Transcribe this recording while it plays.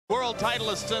World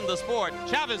titleists in the sport,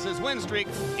 Chavez's win streak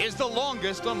is the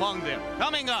longest among them.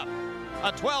 Coming up,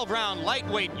 a 12-round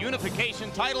lightweight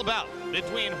unification title bout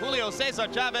between Julio Cesar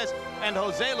Chavez and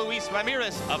Jose Luis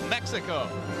Ramirez of Mexico.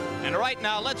 And right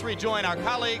now, let's rejoin our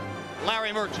colleague,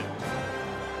 Larry Merchant.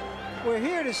 We're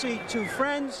here to see two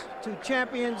friends, two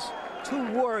champions,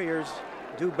 two warriors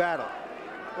do battle.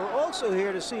 We're also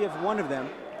here to see if one of them,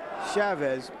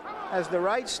 Chavez, has the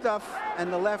right stuff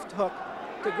and the left hook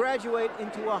to graduate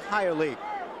into a higher league.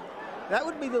 That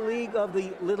would be the League of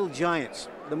the Little Giants,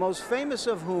 the most famous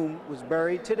of whom was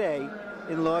buried today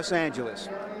in Los Angeles,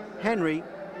 Henry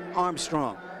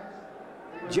Armstrong.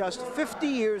 Just 50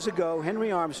 years ago,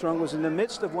 Henry Armstrong was in the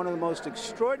midst of one of the most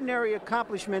extraordinary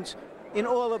accomplishments in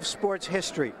all of sports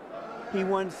history. He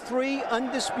won 3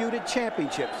 undisputed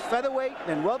championships, featherweight,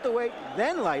 then welterweight,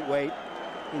 then lightweight,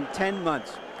 in 10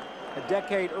 months. A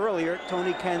decade earlier,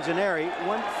 Tony Canzoneri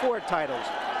won 4 titles.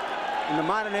 In the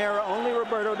modern era, only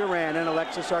Roberto Duran and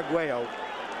Alexis Arguello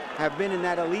have been in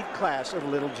that elite class of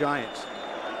little giants.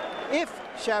 If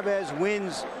Chavez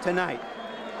wins tonight,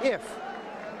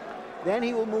 then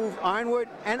he will move onward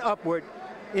and upward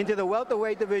into the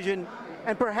welterweight division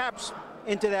and perhaps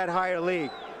into that higher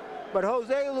league. But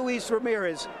Jose Luis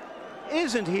Ramirez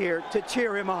isn't here to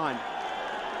cheer him on.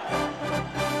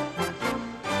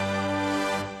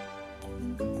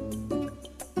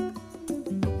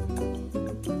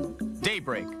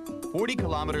 Daybreak, 40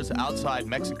 kilometers outside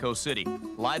Mexico City,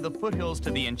 lie the foothills to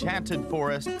the enchanted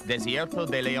forest Desierto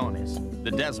de Leones,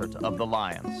 the desert of the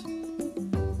lions.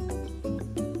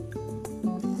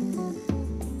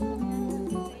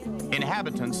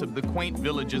 Inhabitants of the quaint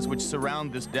villages which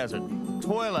surround this desert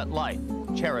toil at life,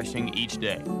 cherishing each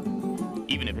day.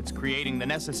 Even if it's creating the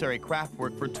necessary craft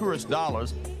work for tourist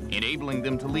dollars, enabling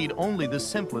them to lead only the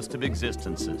simplest of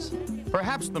existences.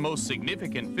 Perhaps the most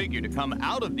significant figure to come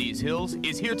out of these hills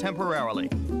is here temporarily.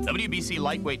 WBC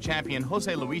Lightweight Champion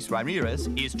Jose Luis Ramirez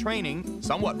is training,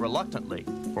 somewhat reluctantly,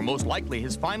 for most likely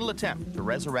his final attempt to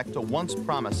resurrect a once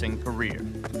promising career.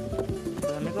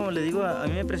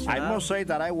 I must say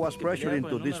that I was pressured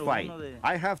into this fight.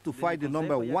 I have to fight the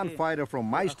 #1 fighter from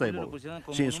my stable.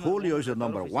 Since Julio is the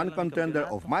 #1 contender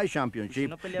of my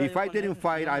championship, if I didn't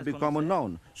fight, I become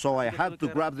unknown. So I had to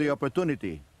grab the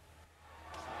opportunity.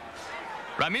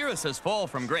 Ramirez's fall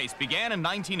from grace began in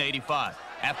 1985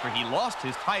 after he lost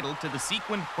his title to the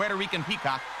sequined Puerto Rican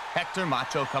peacock, Hector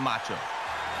Macho Camacho.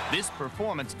 This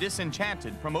performance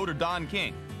disenchanted promoter Don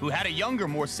King, who had a younger,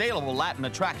 more saleable Latin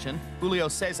attraction, Julio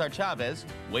Cesar Chavez,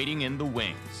 waiting in the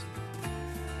wings.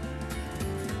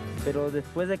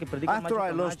 After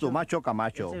I lost to Macho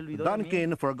Camacho, Don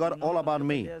King forgot all about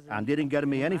me and didn't get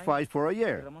me any fights for a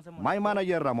year. My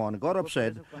manager Ramon got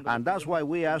upset, and that's why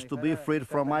we asked to be freed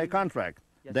from my contract.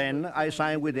 Then I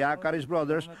signed with the Acaris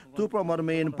brothers to promote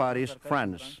me in Paris,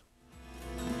 France.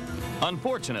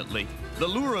 Unfortunately, the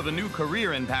lure of a new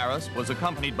career in Paris was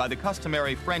accompanied by the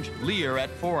customary French leer at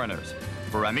foreigners.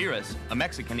 For Ramirez, a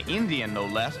Mexican Indian no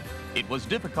less, it was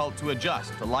difficult to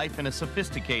adjust to life in a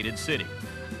sophisticated city.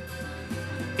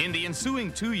 In the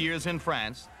ensuing 2 years in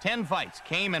France, 10 fights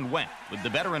came and went, with the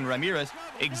veteran Ramirez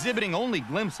exhibiting only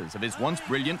glimpses of his once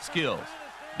brilliant skills.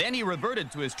 Then he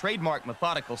reverted to his trademark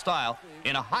methodical style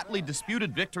in a hotly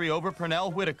disputed victory over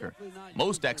Pernell Whitaker.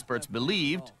 Most experts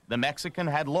believed the Mexican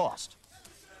had lost.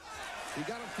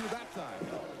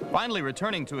 Finally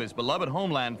returning to his beloved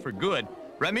homeland for good,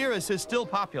 Ramirez is still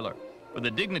popular, but the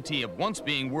dignity of once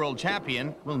being world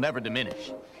champion will never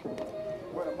diminish.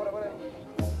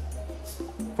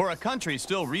 For a country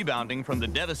still rebounding from the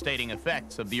devastating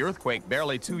effects of the earthquake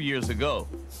barely 2 years ago,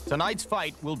 tonight's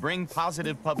fight will bring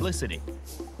positive publicity.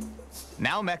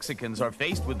 Now Mexicans are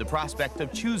faced with the prospect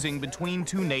of choosing between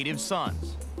 2 native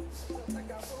sons.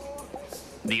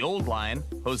 The old lion,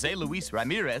 Jose Luis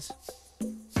Ramirez,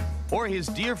 or his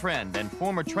dear friend and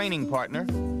former training partner,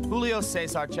 Julio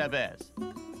Cesar Chavez.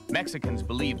 Mexicans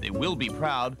believe they will be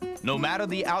proud no matter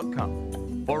the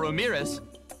outcome. For Ramirez,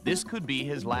 this could be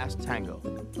his last tango.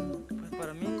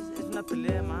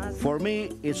 For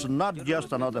me, it's not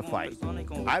just another fight.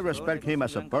 I respect him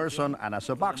as a person and as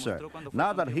a boxer.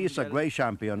 Now that he's a great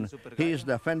champion, he's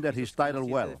defended his title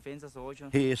well.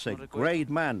 He is a great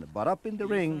man, but up in the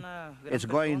ring, it's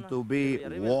going to be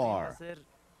war.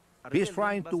 He's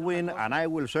trying to win, and I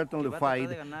will certainly fight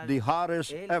the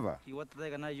hardest ever.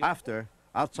 After,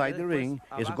 outside the ring,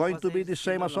 is going to be the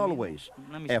same as always.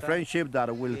 A friendship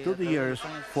that will, through the years,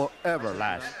 forever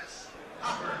last.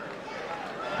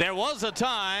 There was a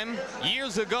time,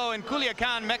 years ago in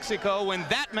Culiacan, Mexico, when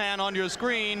that man on your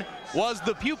screen was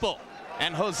the pupil.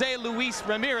 And Jose Luis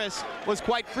Ramirez was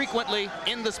quite frequently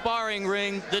in the sparring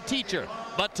ring, the teacher.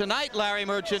 But tonight, Larry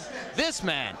Merchant, this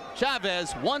man,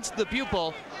 Chavez, once the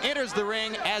pupil, enters the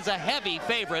ring as a heavy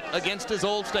favorite against his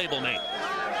old stablemate.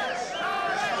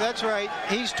 That's right.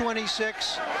 He's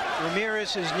 26.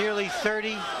 Ramirez is nearly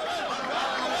 30.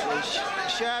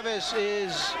 Chavez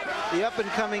is the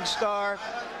up-and-coming star.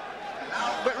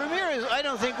 But Ramirez, I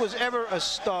don't think, was ever a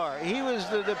star. He was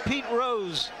the Pete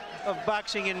Rose of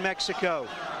boxing in Mexico.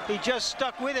 He just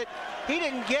stuck with it. He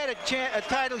didn't get a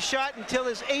title shot until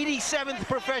his 87th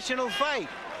professional fight.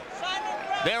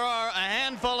 There are a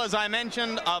handful, as I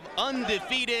mentioned, of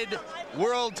undefeated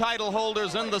world title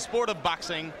holders in the sport of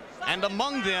boxing, and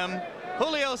among them,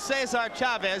 Julio Cesar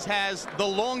Chavez has the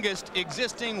longest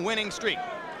existing winning streak.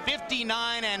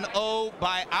 59-0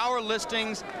 by our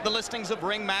listings, the listings of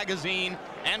Ring Magazine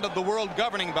and of the world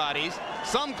governing bodies.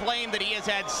 Some claim that he has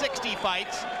had 60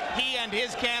 fights. He and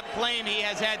his camp claim he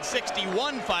has had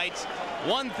 61 fights.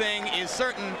 One thing is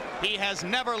certain, he has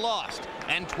never lost,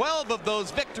 and 12 of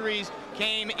those victories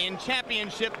came in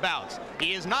championship bouts.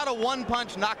 He is not a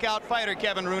one-punch knockout fighter,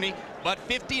 Kevin Rooney, but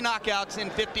 50 knockouts in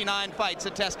 59 fights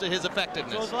attest to his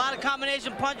effectiveness. So it's a lot of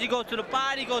combination punches. He goes to the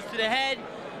body, goes to the head.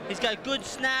 He's got good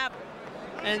snap,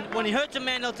 and when he hurts a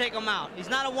man, they'll take him out. He's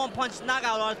not a one-punch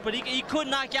knockout artist, but he could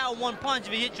knock you out with one punch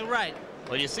if he hit you right.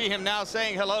 Well, you see him now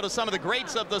saying hello to some of the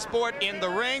greats of the sport in the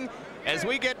ring as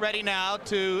we get ready now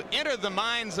to enter the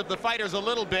minds of the fighters a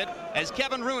little bit as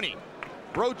Kevin Rooney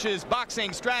broaches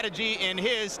boxing strategy in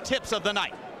his tips of the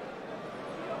night.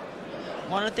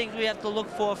 One of the things we have to look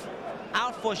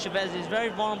out for Chavez is very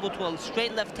vulnerable to a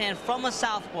straight left hand from a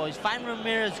southpaw. He's fighting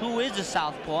Ramirez, who is a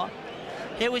southpaw.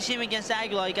 Here we see him against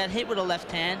Aguilar. He got hit with a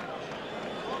left hand.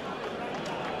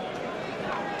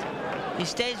 He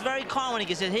stays very calm when he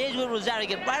gets hit. Here's with Rosario,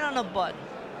 get right on the butt.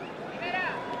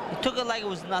 He took it like it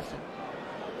was nothing.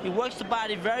 He works the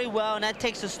body very well, and that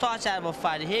takes the starch out of a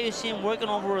fighter. Here you see him working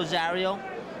over Rosario.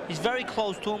 He's very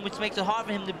close to him, which makes it hard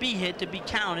for him to be hit, to be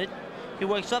counted. He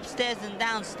works upstairs and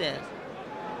downstairs.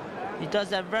 He does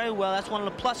that very well. That's one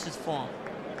of the pluses for him.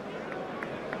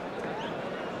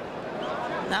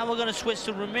 Now we're going to switch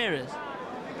to Ramirez.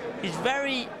 He's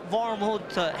very vulnerable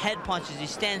to head punches. He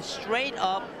stands straight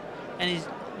up, and he's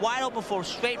wide open for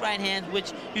straight right hands,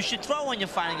 which you should throw when you're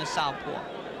fighting a southpaw.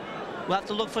 We'll have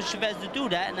to look for Chavez to do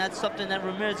that, and that's something that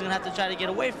Ramirez is going to have to try to get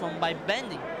away from by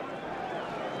bending.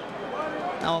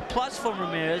 Now a plus for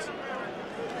Ramirez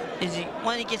is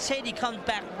when he gets hit, he comes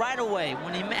back right away.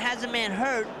 When he has a man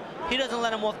hurt, he doesn't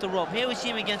let him off the rope. Here we see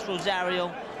him against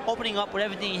Rosario, opening up with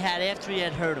everything he had after he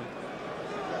had hurt him.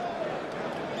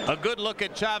 A good look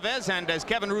at Chavez, and as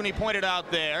Kevin Rooney pointed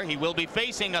out there, he will be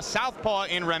facing a southpaw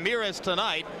in Ramirez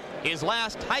tonight. His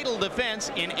last title defense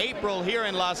in April here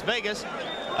in Las Vegas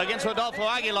against Rodolfo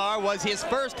Aguilar was his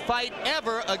first fight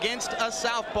ever against a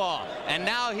southpaw. And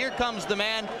now here comes the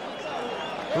man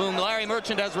whom Larry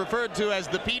Merchant has referred to as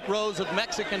the Pete Rose of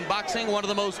Mexican boxing, one of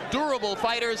the most durable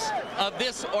fighters of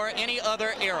this or any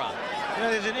other era. You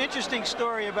know, there's an interesting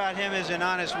story about him as an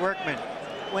honest workman.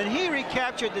 When he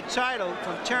recaptured the title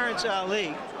from Terrence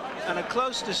Ali on a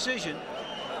close decision,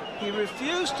 he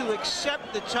refused to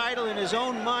accept the title in his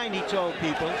own mind, he told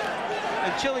people,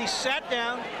 until he sat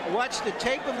down, watched the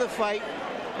tape of the fight,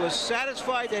 was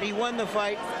satisfied that he won the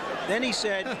fight. Then he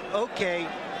said, okay,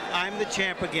 I'm the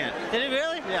champ again. Did he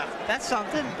really? Yeah. That's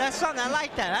something. That's something. I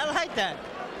like that. I like that.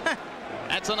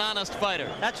 That's an honest fighter.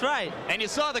 That's right. And you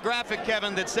saw the graphic,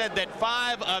 Kevin, that said that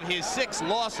 5 of his 6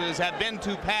 losses have been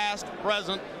to past,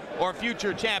 present, or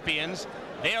future champions.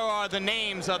 There are the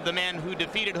names of the men who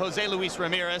defeated Jose Luis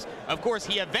Ramirez. Of course,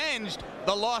 he avenged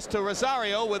the loss to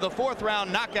Rosario with a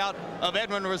 4th-round knockout of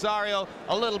Edwin Rosario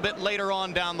a little bit later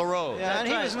on down the road. Yeah, and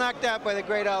he was knocked out by the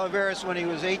great Oliveras when he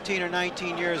was 18 or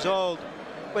 19 years old.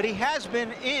 But he has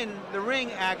been in the ring,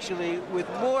 actually, with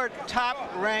more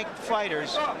top-ranked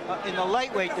fighters in the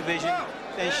lightweight division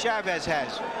than Chavez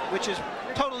has, which is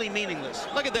totally meaningless.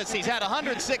 Look at this. He's had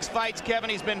 106 fights, Kevin.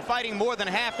 He's been fighting more than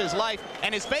half his life,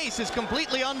 and his face is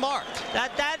completely unmarked.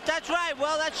 That's right.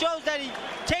 Well, that shows that he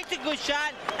takes a good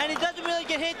shot, and he doesn't really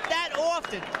get hit that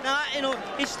often. Now, you know,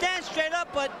 he stands straight up,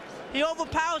 but he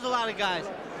overpowers a lot of guys.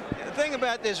 The thing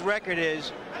about this record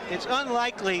is, it's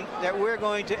unlikely that we're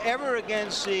going to ever again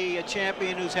see a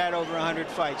champion who's had over 100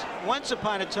 fights. Once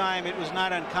upon a time, it was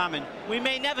not uncommon. We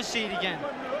may never see it again.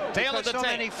 Tail of the so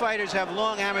many fighters have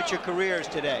long amateur careers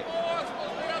today.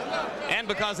 And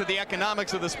because of the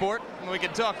economics of the sport, we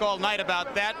can talk all night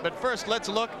about that. But first, let's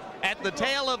look at the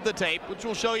tail of the tape, which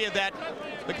will show you that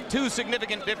the 2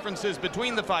 significant differences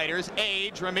between the fighters: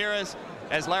 age, Ramirez,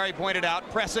 as Larry pointed out,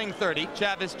 pressing 30,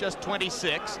 Chavez just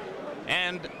 26.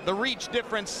 And the reach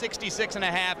difference,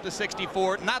 66.5 to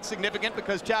 64. Not significant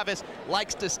because Chavez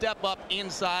likes to step up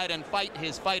inside and fight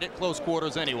his fight at close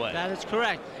quarters anyway. That is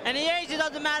correct. And the age, it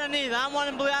doesn't matter neither. I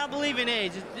don't believe in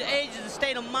age. The age is a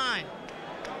state of mind.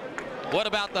 What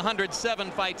about the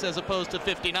 107 fights as opposed to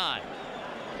 59?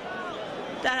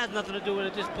 That has nothing to do with it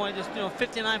at this point. Just,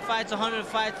 59 fights, 100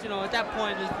 fights, at that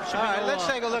point, there should be All right, no let's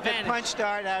take a look advantage. at Punch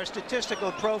Start, our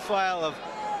statistical profile of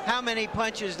how many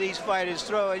punches these fighters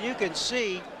throw. And you can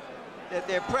see that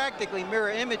they're practically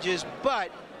mirror images, but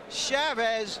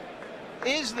Chavez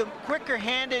is the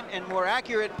quicker-handed and more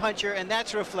accurate puncher, and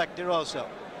that's reflected also.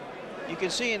 You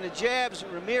can see in the jabs,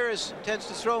 Ramirez tends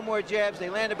to throw more jabs. They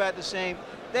land about the same.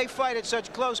 They fight at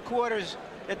such close quarters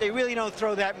that they really don't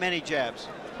throw that many jabs.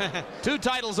 2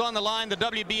 titles on the line, the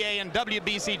WBA and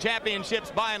WBC championships.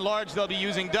 By and large, they'll be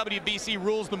using WBC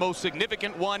rules, the most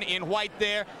significant one in white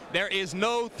there. There is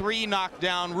no 3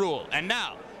 knockdown rule. And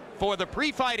now, for the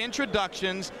pre-fight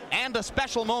introductions and a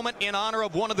special moment in honor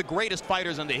of one of the greatest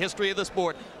fighters in the history of the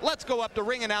sport, let's go up to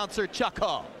ring announcer Chuck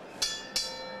Hull.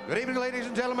 Good evening, ladies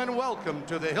and gentlemen. Welcome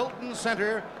to the Hilton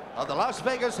Center of the Las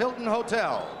Vegas Hilton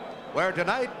Hotel, where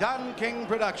tonight Don King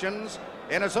Productions,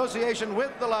 in association with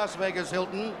the Las Vegas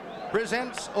Hilton,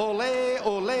 presents Ole,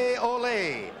 Ole,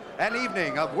 Ole, an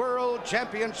evening of World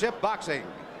Championship Boxing.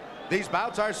 These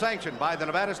bouts are sanctioned by the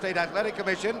Nevada State Athletic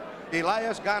Commission,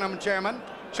 Elias Ghanem, Chairman,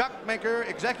 Chuck Minker,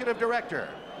 Executive Director.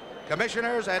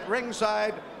 Commissioners at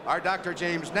ringside are Dr.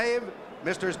 James Nave,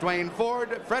 Mr. Dwayne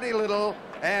Ford, Freddie Little,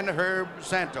 and Herb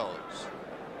Santos.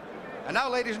 And now,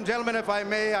 ladies and gentlemen, if I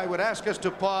may, I would ask us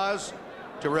to pause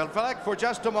to reflect for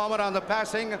just a moment on the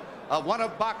passing of one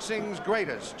of boxing's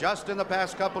greatest just in the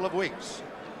past couple of weeks.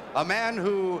 A man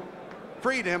who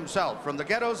freed himself from the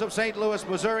ghettos of St. Louis,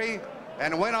 Missouri,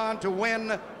 and went on to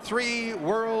win 3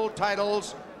 world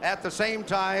titles at the same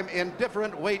time in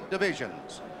different weight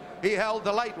divisions. He held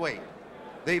the lightweight,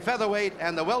 the featherweight,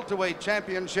 and the welterweight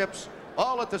championships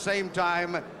all at the same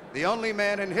time, the only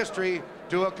man in history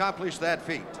to accomplish that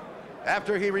feat.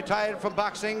 After he retired from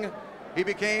boxing, he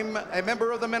became a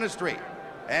member of the ministry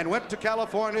and went to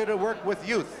California to work with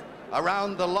youth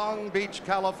around the Long Beach,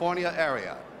 California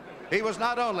area. He was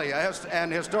not only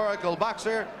an historical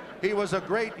boxer, he was a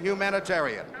great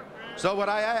humanitarian. So what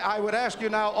I would ask you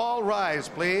now, all rise,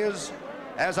 please,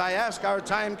 as I ask our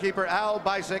timekeeper, Al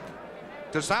Bisick,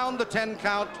 to sound the 10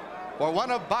 count for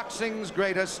one of boxing's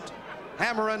greatest,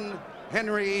 Hammerin'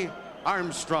 Henry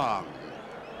Armstrong.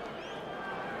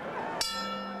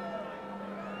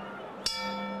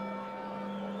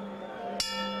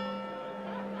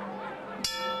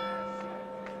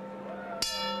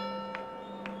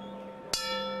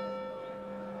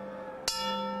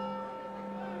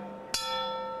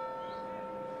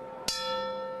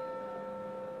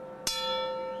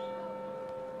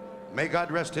 May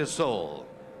God rest his soul.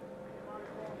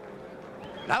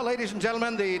 Now, ladies and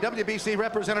gentlemen, the WBC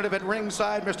representative at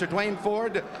ringside, Mr. Dwayne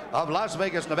Ford of Las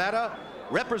Vegas, Nevada.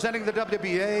 Representing the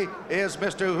WBA is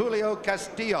Mr. Julio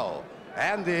Castillo.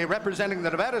 And representing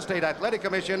the Nevada State Athletic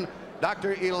Commission,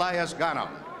 Dr. Elias Ghanem.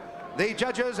 The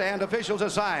judges and officials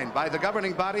assigned by the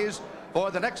governing bodies for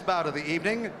the next bout of the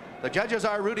evening. The judges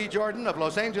are Rudy Jordan of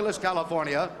Los Angeles,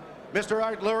 California, Mr.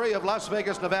 Art Lurie of Las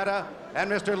Vegas, Nevada,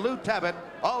 and Mr. Lou Tabat,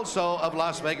 also of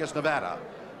Las Vegas, Nevada.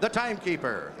 The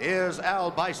timekeeper is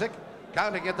Al Bisick.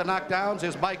 Counting at the knockdowns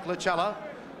is Mike Lachella.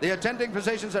 The attending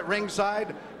physicians at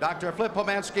ringside, Dr. Flip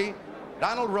Homansky,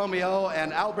 Donald Romeo,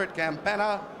 and Albert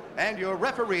Campana. And your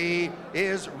referee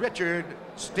is Richard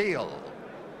Steele.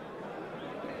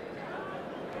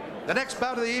 The next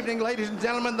bout of the evening, ladies and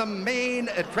gentlemen, the main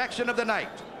attraction of the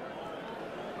night.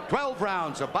 12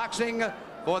 rounds of boxing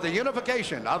for the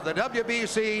unification of the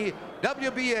WBC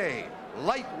WBA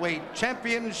Lightweight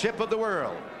Championship of the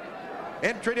World.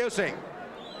 Introducing,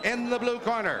 in the blue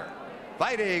corner,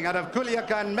 fighting out of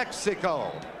Culiacan,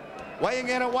 Mexico, weighing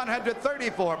in at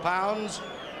 134 pounds,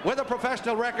 with a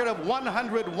professional record of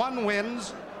 101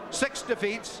 wins, 6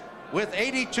 defeats, with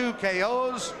 82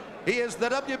 KOs. He is the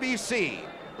WBC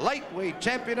Lightweight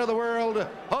Champion of the World,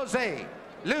 Jose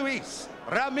Luis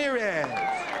Ramirez.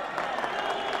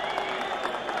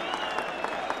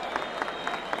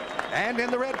 And in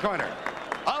the red corner,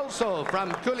 also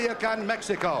from Culiacan,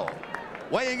 Mexico,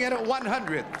 weighing in at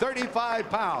 135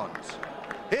 pounds.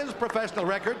 His professional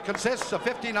record consists of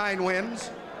 59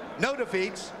 wins, no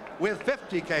defeats, with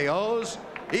 50 KOs.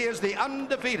 He is the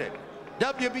undefeated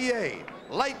WBA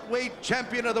Lightweight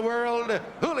Champion of the World,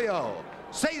 Julio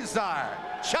Cesar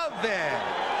Chavez.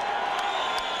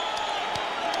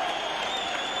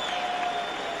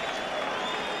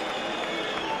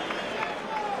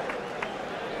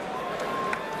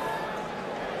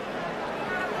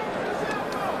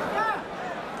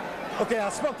 Okay, I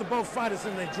spoke to both fighters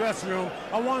in the dressing room.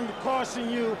 I wanted to caution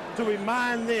you to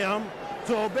remind them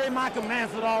to obey my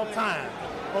commands at all times,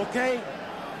 okay?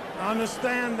 I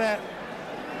understand that,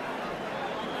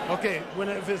 okay,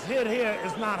 if it's hit here,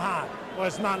 it's not high, or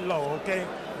it's not low, okay?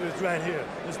 It's right here,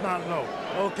 it's not low,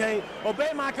 okay?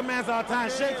 Obey my commands at all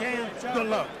times, shake hands, good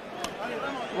luck.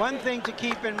 One thing to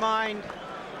keep in mind,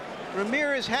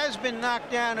 Ramirez has been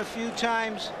knocked down a few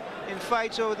times in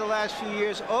fights over the last few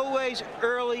years, always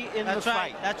early in the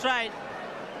fight. That's right.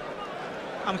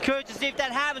 I'm curious to see if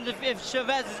that happens, if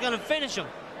Chavez is going to finish him.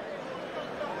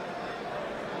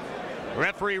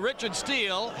 Referee Richard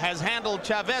Steele has handled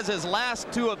Chavez's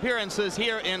last 2 appearances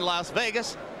here in Las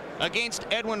Vegas against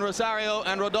Edwin Rosario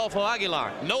and Rodolfo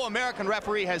Aguilar. No American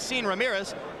referee has seen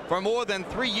Ramirez for more than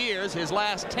 3 years, his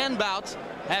last 10 bouts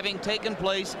having taken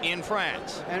place in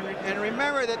France. And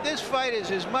remember that this fight is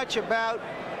as much about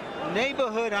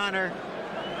neighborhood honor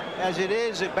as it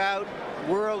is about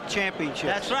world championships.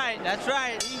 That's right, that's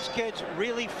right. These kids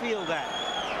really feel that.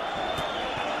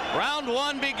 Round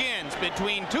 1 begins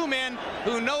between 2 men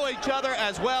who know each other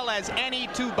as well as any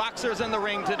 2 boxers in the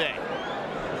ring today.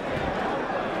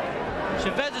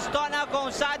 Chavez is starting out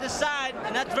going side to side,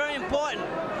 and that's very important.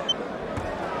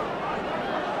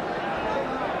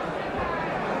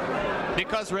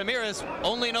 Because Ramirez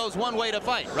only knows one way to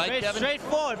fight, right, Kevin?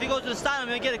 Straightforward. If he goes to the side, I'm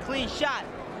going to get a clean shot.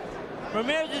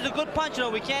 Ramirez is a good puncher,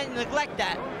 though. We can't neglect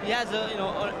that. He has a,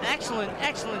 an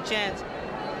excellent chance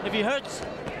if he hurts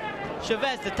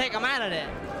Chavez to take him out of there.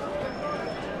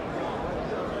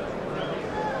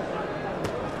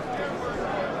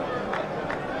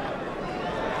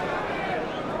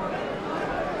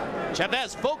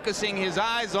 Chavez focusing his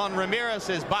eyes on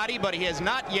Ramirez's body, but he has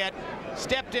not yet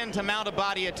stepped in to mount a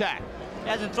body attack. He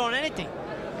hasn't thrown anything.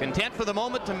 Content for the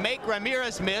moment to make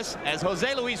Ramirez miss, as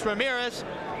Jose Luis Ramirez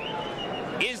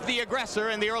is the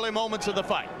aggressor in the early moments of the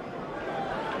fight.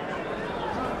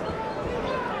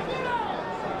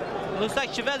 Looks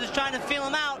like Chavez is trying to feel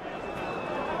him out.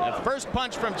 The first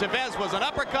punch from Chavez was an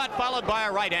uppercut followed by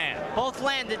a right hand. Both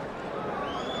landed.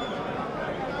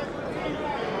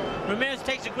 Ramirez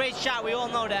takes a great shot. We all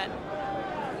know that.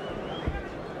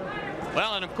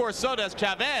 Well, and of course, so does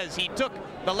Chavez. He took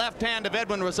the left hand of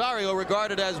Edwin Rosario,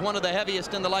 regarded as one of the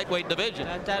heaviest in the lightweight division.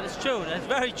 That is true. That's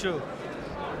very true.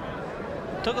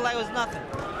 Took it like it was nothing.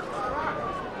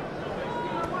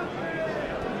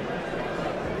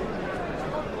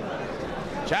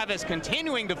 Chavez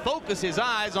continuing to focus his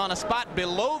eyes on a spot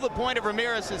below the point of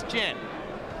Ramirez's chin.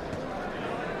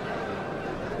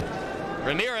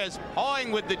 Ramirez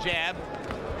pawing with the jab.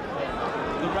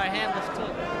 Good right hand left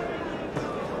hook.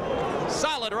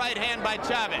 Solid right hand by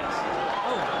Chavez.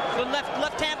 Oh, good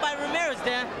left hand by Ramirez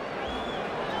there.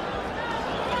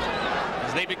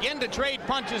 As they begin to trade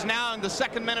punches now in the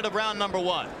 2nd minute of round number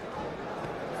 1.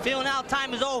 Feeling out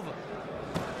time is over.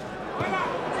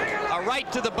 A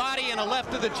right to the body and a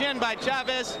left to the chin by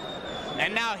Chavez.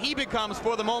 And now he becomes,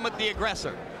 for the moment, the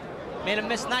aggressor. Made him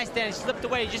miss nice there. He slipped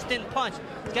away. He just didn't punch.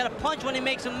 He's got to punch when he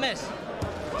makes him miss.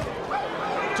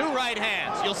 2 right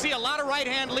hands. You'll see a lot of right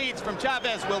hand leads from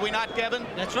Chavez, will we not, Kevin?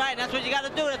 That's right. That's what you got to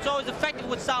do. That's always effective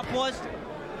with southpaws.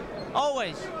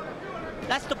 Always.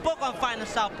 That's the book on fighting the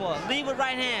southpaw. Lead with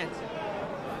right hands.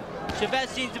 Chavez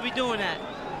seems to be doing that.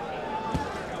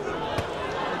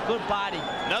 Good body.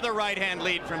 Another right hand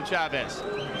lead from Chavez.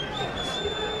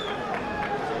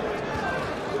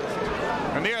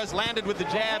 Ramirez landed with the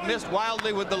jab, missed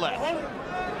wildly with the left.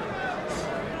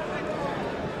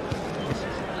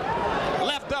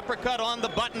 Left uppercut on the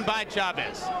button by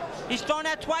Chavez. He's thrown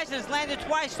that twice and it's landed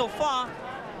twice so far.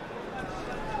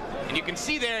 And you can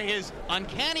see there his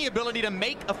uncanny ability to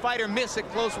make a fighter miss at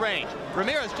close range.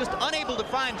 Ramirez just unable to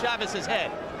find Chavez's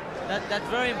head. That's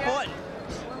very important.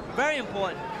 Very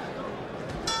important.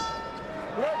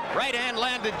 Right hand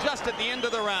landed just at the end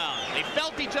of the round. They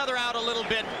felt each other out a little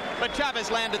bit, but Chavez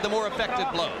landed the more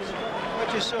effective blows.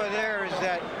 What you saw there is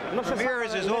that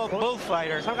Ramirez is all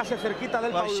bullfighter, while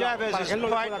Chavez is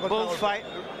part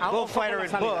bullfighter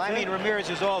and bull. I mean, Ramirez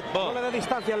is all bull. No le dé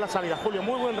distancia en la salida, Julio.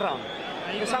 Muy buen round.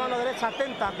 Esa mano derecha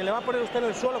atenta que le va a poner usted en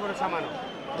el suelo con esa mano.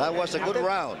 That was a good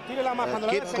round.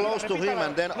 Keep close to him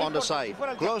and then on the side.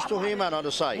 Close to him and on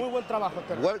the side.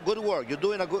 Good work. You're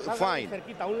doing a good, fine.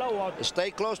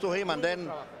 Stay close to him and then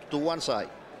to one side.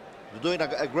 You're doing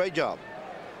a great job.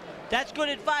 That's good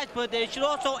advice, but they should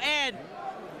also add.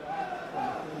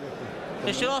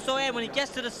 They should also add when he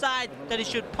gets to the side that he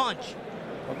should punch.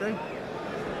 Okay.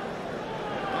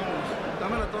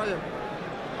 Dame la toalla.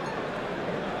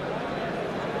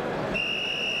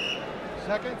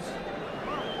 Seconds.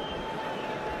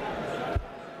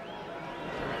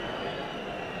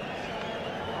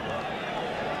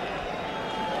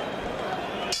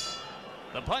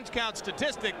 punch count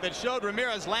statistic that showed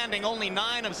Ramirez landing only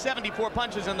 9 of 74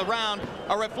 punches in the round,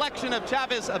 a reflection of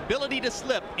Chavez's ability to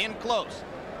slip in close.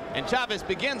 And Chavez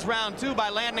begins round 2 by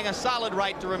landing a solid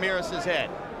right to Ramirez's head.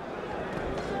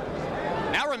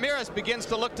 Now Ramirez begins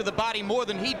to look to the body more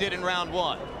than he did in round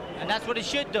 1. And that's what he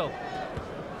should do.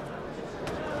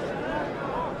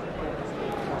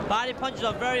 Body punches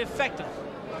are very effective.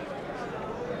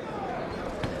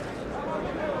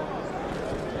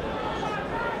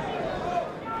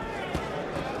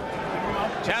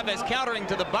 Chavez countering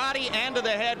to the body and to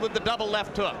the head with the double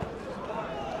left hook.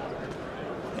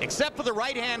 Except for the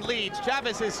right hand leads,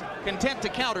 Chavez is content to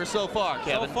counter so far,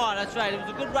 Kevin. So far, that's right. It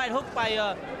was a good right hook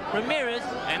by Ramirez.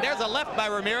 And there's a left by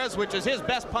Ramirez, which is his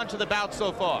best punch of the bout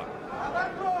so far.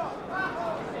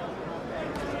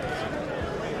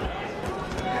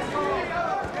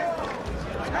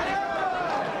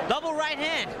 Double right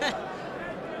hand.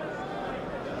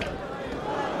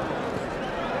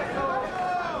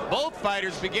 Both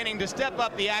fighters beginning to step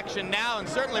up the action now, and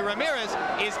certainly Ramirez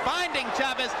is finding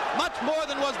Chavez much more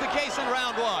than was the case in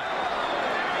round 1.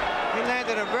 He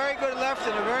landed a very good left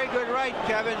and a very good right,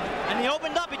 Kevin. And he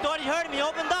opened up. He thought he hurt him. He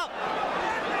opened up.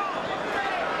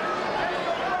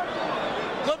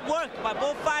 Good work by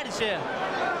both fighters here.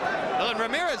 Well, and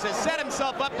Ramirez has set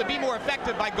himself up to be more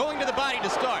effective by going to the body to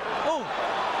start. Ooh.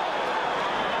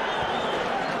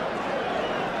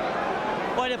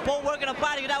 Boy, they're both working on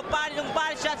body. Without body, them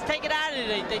body shots take it out of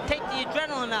it. They take the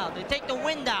adrenaline out. They take the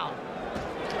wind out.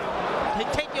 They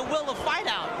take your will to fight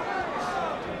out.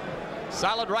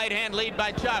 Solid right hand lead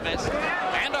by Chavez.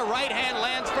 And a right hand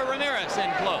lands for Ramirez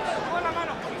in close.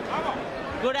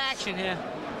 Good action here.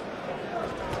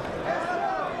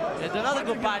 There's another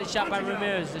good body shot by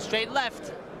Ramirez. The straight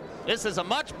left. This is a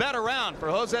much better round for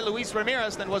Jose Luis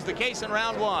Ramirez than was the case in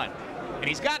round 1. And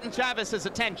he's gotten Chavez's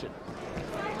attention.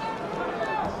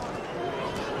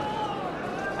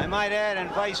 I might add, and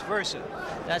vice versa.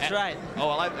 That's right. Oh,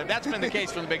 well, that's been the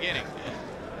case from the beginning.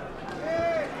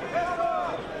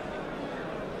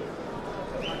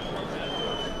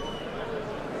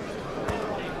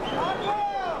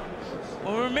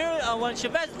 When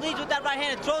Chavez leads with that right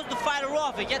hand, it throws the fighter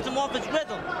off. It gets him off his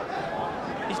rhythm.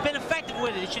 He's been effective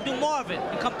with it. He should do more of it.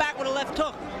 And come back with a left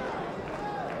hook.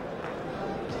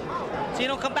 So you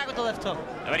don't come back with the left hook.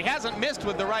 But he hasn't missed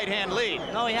with the right hand lead.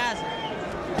 No, he hasn't.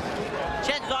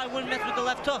 Chances are he wouldn't miss with the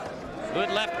left hook. Good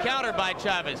left counter by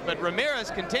Chavez, but Ramirez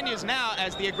continues now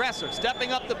as the aggressor,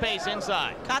 stepping up the pace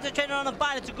inside. Concentrating on the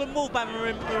body. It's a good move by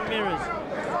Ramirez.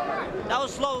 That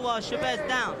was slow Chavez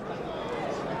down.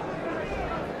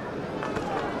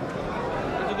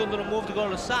 It's a good little move to go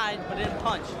to the side, but it didn't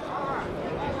punch.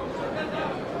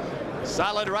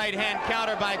 Solid right hand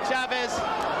counter by Chavez.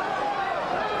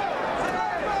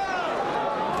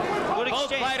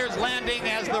 Both fighters landing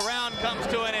as the round comes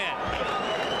to an end.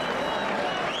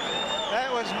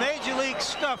 That was major league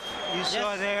stuff you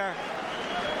saw there.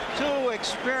 Two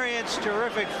experienced,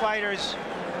 terrific fighters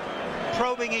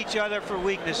probing each other for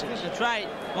weaknesses. That's right,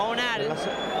 going at it.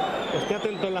 Esté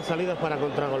atento en las salidas para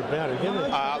contragolpear,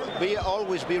 ¿entiendes?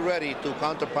 Always be ready to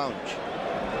counter punch.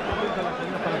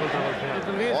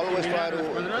 Always try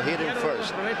to hit him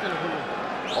first.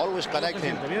 Always connect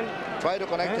him. Try to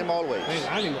connect him always.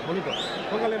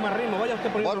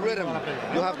 What rhythm?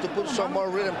 You have to put some more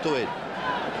rhythm to it.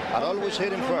 And always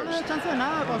hit him first.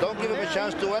 Don't give him a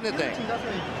chance to anything.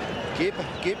 Keep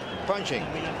punching.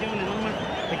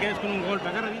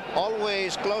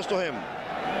 Always close to him.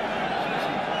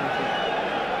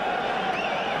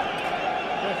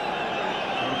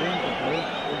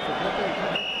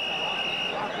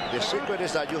 The secret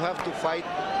is that you have to fight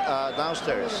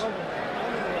downstairs.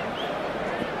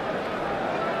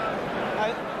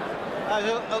 I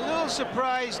was a little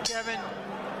surprised, Kevin,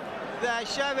 that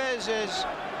Chavez has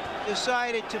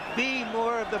decided to be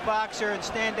more of the boxer and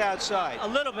stand outside. A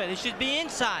little bit. He should be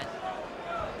inside.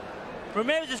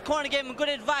 Ramirez's corner gave him good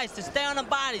advice to stay on the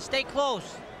body, stay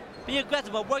close, be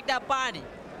aggressive, but work that body.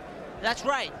 That's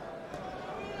right.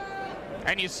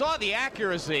 And you saw the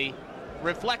accuracy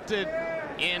reflected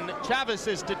in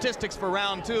Chavez's statistics for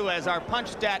round 2 as our punch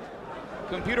stat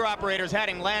computer operators had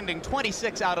him landing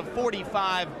 26 out of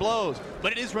 45 blows.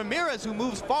 But it is Ramirez who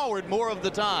moves forward more of the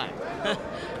time.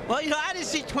 Well, you know, I didn't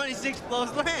see 26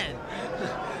 blows land.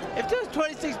 If there was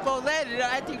 26 blows landed,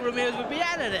 I think Ramirez would be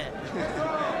out of there.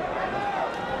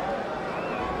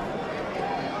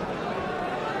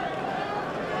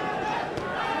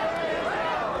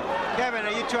 Kevin,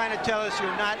 are you trying to tell us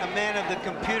you're not a man of the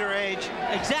computer age?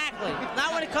 Exactly.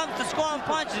 Not when it comes to scoring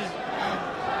punches.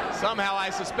 Somehow I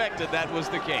suspected that was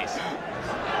the case.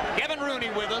 Kevin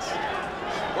Rooney with us.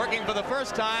 working for the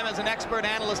first time as an expert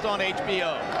analyst on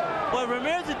HBO. Well,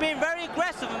 Ramirez is being very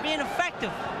aggressive and being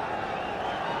effective.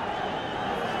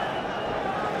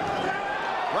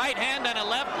 Right hand and a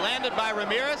left landed by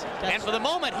Ramirez. And for the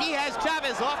moment, he has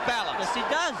Chavez off balance. Yes, he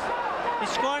does. He's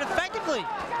scoring effectively.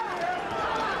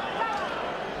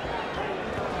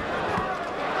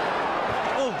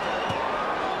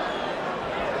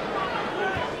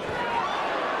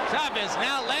 Chavez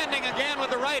now landing again with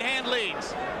the right hand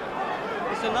leads.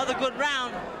 It's another good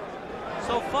round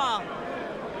so far.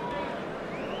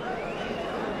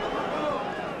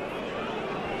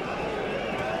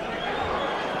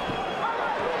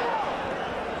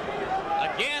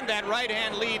 Again, that right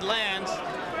hand lead lands.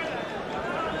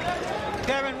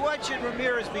 Kevin, what should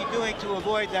Ramirez be doing to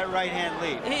avoid that right hand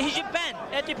lead? He should bend.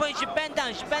 Every point he should bend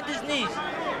down. He should bend his knees.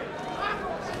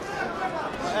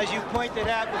 As you pointed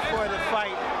out before the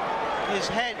fight, his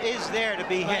head is there to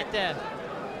be hit. Right there.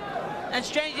 And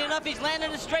strangely enough, he's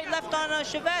landing a straight left on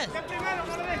Chavez.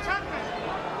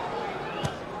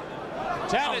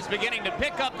 Chavez beginning to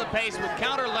pick up the pace with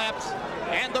counter lefts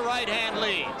and the right hand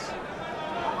leads.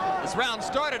 This round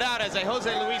started out as a Jose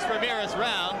Luis Ramirez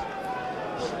round.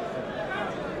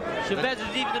 Chavez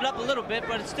has evened it up a little bit,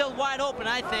 but it's still wide open,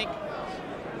 I think.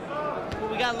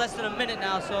 We got less than a minute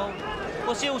now, so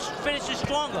we'll see who finishes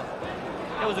stronger.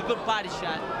 It was a good body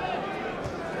shot.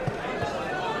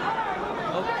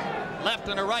 Left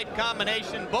and a right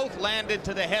combination, both landed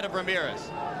to the head of Ramirez.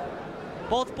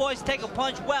 Both boys take a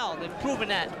punch well. They've proven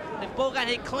that. They've both got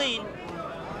hit clean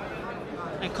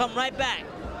and come right back.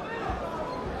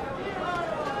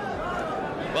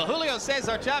 Well, Julio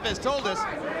Cesar Chavez told us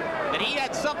that he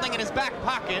had something in his back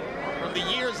pocket from the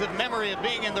years of memory of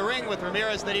being in the ring with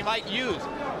Ramirez that he might use.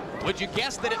 Would you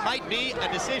guess that it might be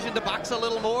a decision to box a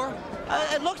little more?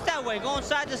 It looks that way, going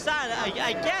side to side,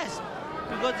 I guess,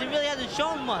 because he really hasn't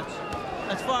shown much.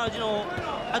 As far as, you know,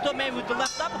 I thought maybe with the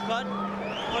left uppercut,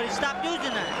 but he stopped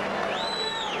using that.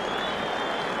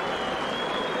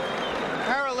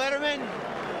 Harold Letterman,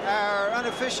 our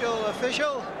unofficial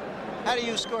official. How do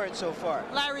you score it so far?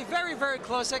 Larry, very, very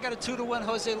close. I got a 2-1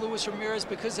 Jose Luis Ramirez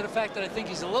because of the fact that I think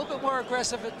he's a little bit more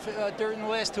aggressive during the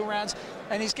last 2 rounds,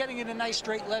 and he's getting into nice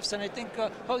straight lefts. And I think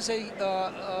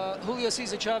Julio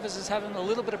Cesar Chavez is having a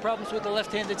little bit of problems with the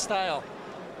left-handed style.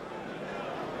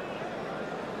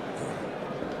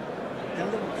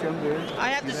 I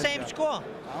have the same score.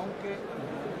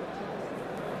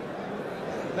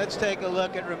 Let's take a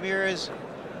look at Ramirez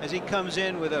as he comes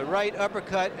in with a right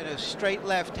uppercut and a straight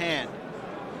left hand.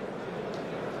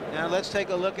 Now let's take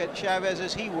a look at Chavez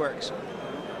as he works.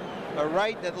 A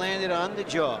right that landed on the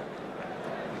jaw.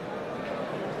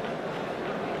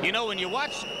 You know, when you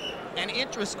watch an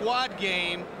intra-squad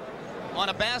game on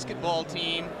a basketball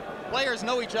team, players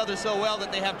know each other so well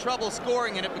that they have trouble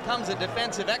scoring and it becomes a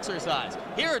defensive exercise.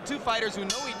 Here are 2 fighters who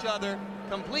know each other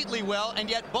completely well, and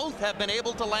yet both have been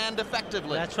able to land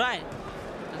effectively. That's right.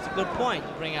 That's a good point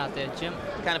to bring out there, Jim.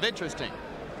 Kind of interesting.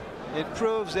 It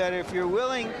proves that if you're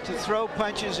willing to throw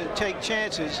punches and take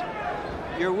chances,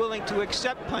 you're willing to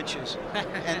accept punches.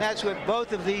 And that's what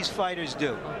both of these fighters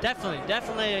do. Definitely,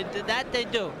 definitely, that they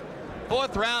do.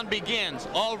 4th round begins.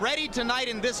 Already tonight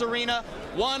in this arena,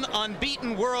 one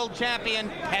unbeaten world champion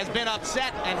has been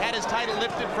upset and had his title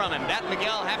lifted from him. That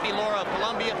Miguel Happy Laura of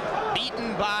Colombia,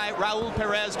 beaten by Raul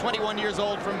Perez, 21 years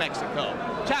old from Mexico.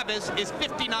 Chavez is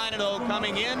 59-0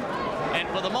 coming in, and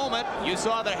for the moment, you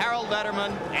saw that Harold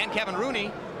Letterman and Kevin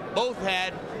Rooney both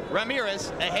had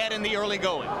Ramirez ahead in the early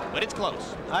going, but it's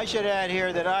close. I should add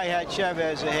here that I had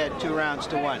Chavez ahead 2 rounds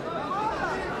to 1.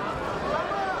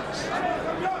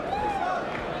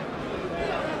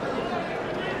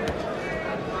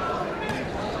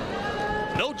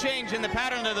 No change in the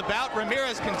pattern of the bout.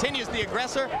 Ramirez continues the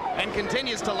aggressor and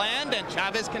continues to land, and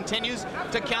Chavez continues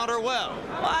to counter well.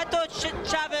 Well, I thought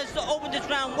Chavez opened this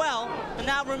round well, and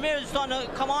now Ramirez is starting to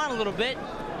come on a little bit.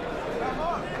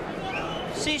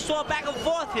 Seesaw back and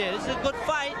forth here. This is a good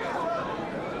fight.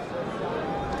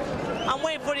 I'm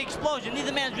waiting for the explosion.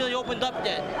 Neither man's really opened up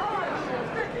yet.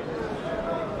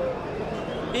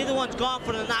 Neither one's gone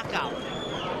for the knockout.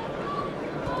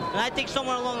 And I think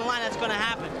somewhere along the line that's going to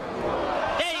happen.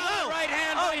 There you go. Right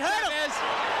hand by he hurt Chavez.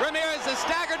 Him. Ramirez is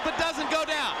staggered but doesn't go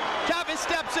down. Chavez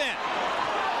steps in.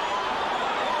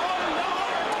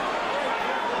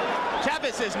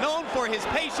 Chavez is known for his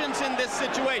patience in this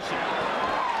situation.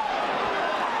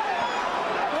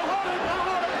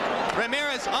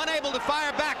 Ramirez unable to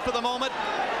fire back for the moment.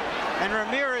 And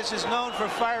Ramirez is known for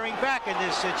firing back in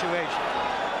this situation.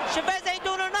 Chavez ain't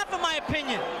doing enough, in my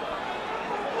opinion.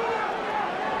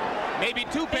 Maybe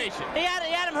too patient. He had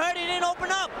him hurt. He didn't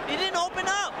open up. He didn't open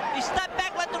up. He stepped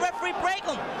back, let the referee break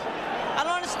him. I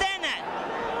don't understand that.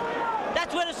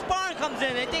 That's where the sparring comes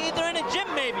in. They think they're in a gym,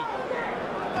 maybe.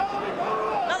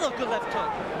 Another good left hook.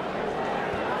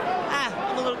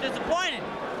 I'm a little disappointed.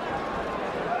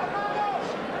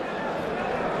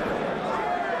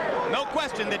 No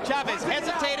question that Chavez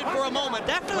hesitated for a moment.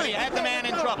 Definitely. When he had the man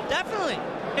in trouble. Definitely.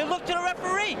 He looked to the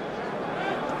referee.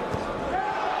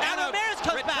 And Ramirez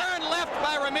comes back. Return left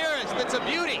by Ramirez. That's a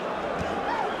beauty.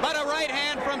 But a right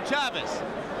hand from Chavez.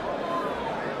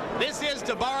 This is,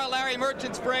 to borrow Larry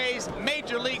Merchant's phrase,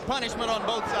 major league punishment on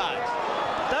both sides.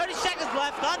 30 seconds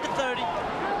left, under 30.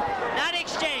 Now the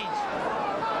exchange.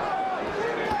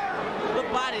 Good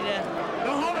body there.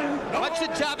 What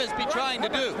should Chavez be trying to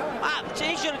do?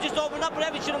 He should have just opened up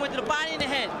whatever. He should have went to the body and the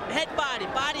head. Head, body,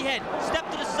 head. Step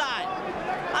to the side.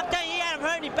 I'm telling you, he had him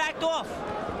hurt and he backed off.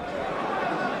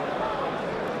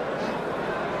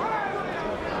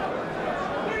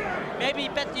 Maybe he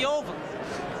bet the over.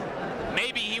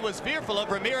 Maybe he was fearful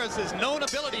of Ramirez's known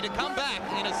ability to come back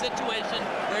in a situation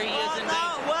where he is in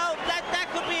danger. Well, that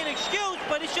could be an excuse,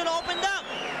 but he should have opened up.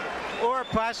 Or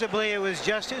possibly it was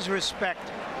just his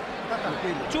respect.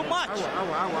 Too much. You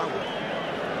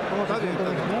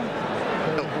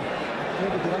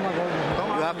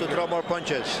have to throw more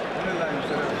punches.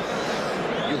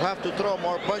 You have to throw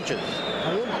more punches.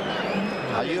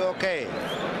 Are you okay?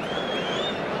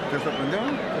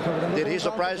 Did he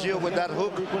surprise you with that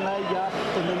hook?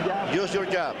 Use your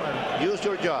jab. Use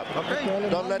your jab.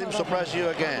 Don't let him surprise you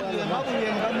again.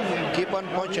 Keep on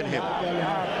punching him.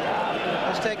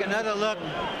 Let's take another look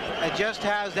at just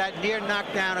how that near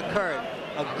knockdown occurred.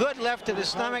 A good left to the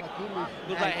stomach,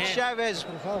 and Chavez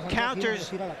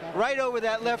counters right over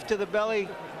that left to the belly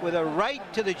with a right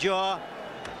to the jaw,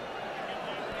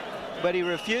 but he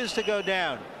refused to go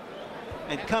down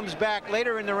and comes back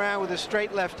later in the round with a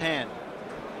straight left hand.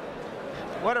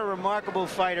 What a remarkable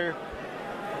fighter.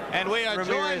 And we are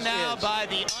Ramirez joined now is. by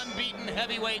the unbeaten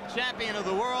heavyweight champion of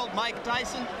the world, Mike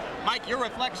Tyson. Mike, your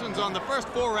reflections on the first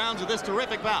 4 rounds of this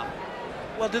terrific bout.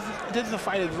 Well, this is a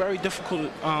fight that's very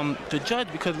difficult to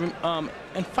judge because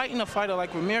in fighting a fighter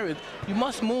like Ramirez, you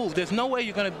must move. There's no way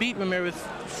you're going to beat Ramirez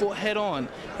head on.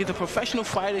 He's a professional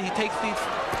fighter. He takes these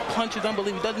punches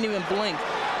unbelievable. He doesn't even blink.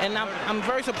 And I'm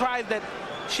very surprised that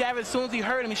Chavez, as soon as he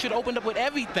heard him, he should have opened up with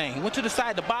everything. He went to the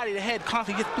side, the body, the head,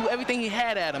 constantly just threw everything he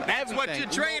had at him. That's what your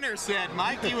trainer said,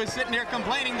 Mike. He was sitting here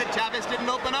complaining that Chavez didn't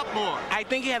open up more. I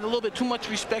think he has a little bit too much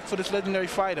respect for this legendary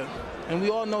fighter. And we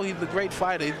all know he's a great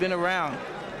fighter. He's been around.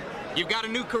 You've got a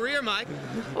new career, Mike.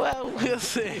 Well, we'll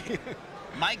see.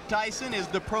 Mike Tyson is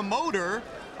the promoter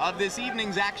of this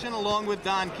evening's action along with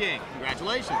Don King.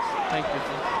 Congratulations. Thank you.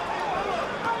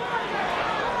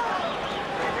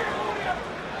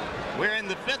 We're in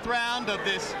the 5th round of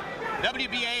this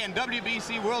WBA and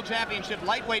WBC World Championship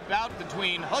lightweight bout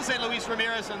between Jose Luis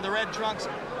Ramirez in the red trunks,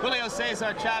 Julio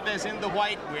Cesar Chavez in the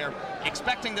white. We're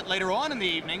expecting that later on in the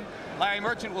evening, Larry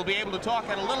Merchant will be able to talk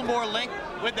at a little more length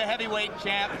with the heavyweight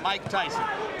champ, Mike Tyson.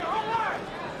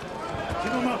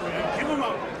 Keep him up, man. Keep him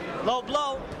up. Low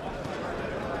blow.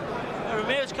 And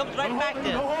Ramirez comes right back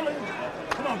there. No holding.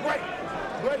 Come on, break.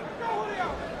 Break.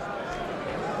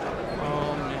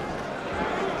 Oh, man.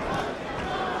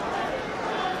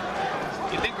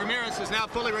 You think Ramirez is now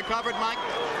fully recovered, Mike?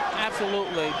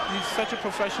 Absolutely. He's such a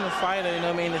professional fighter, you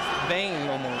know what I mean? It's vain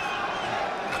almost.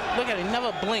 Look at it, he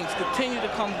never blinks. Continue to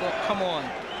come on.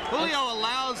 Julio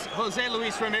allows Jose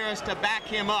Luis Ramirez to back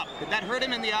him up. Did that hurt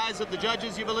him in the eyes of the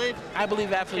judges, you believe? I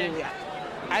believe absolutely.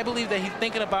 I believe that he's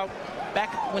thinking about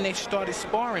back when they started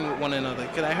sparring with one another,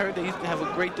 because I heard they used to have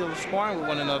a great deal of sparring with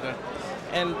one another.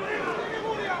 And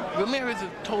Ramirez is a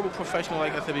total professional,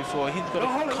 like I said before. He's going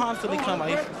to constantly come out.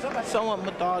 He's somewhat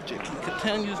methodically. He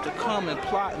continues to come and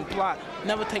plot,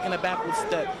 never taking a backward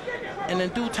step. And in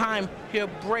due time, he'll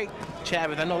break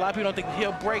Chavez. I know a lot of people don't think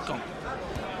he'll break him.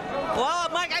 Well,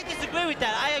 Mike, I disagree with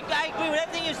that. I agree with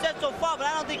everything you've said so far, but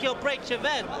I don't think he'll break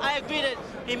Chavez. I agree that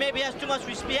he maybe has too much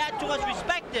respect. He had too much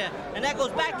respect there, and that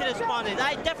goes back to the sparring.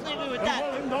 I definitely agree with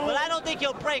that, but I don't think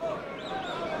he'll break him.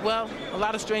 Well, a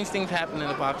lot of strange things happen in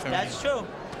the boxing ring. That's true,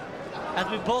 as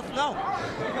we both know.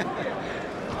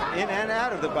 In and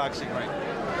out of the boxing ring.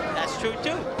 That's true,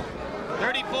 too.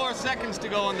 34 seconds to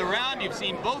go in the round. You've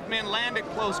seen both men land at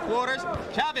close quarters.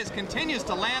 Chavez continues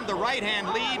to land the right-hand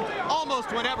lead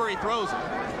almost whenever he throws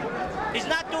it. He's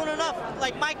not doing enough.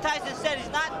 Like Mike Tyson said,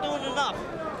 he's not doing enough.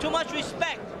 Too much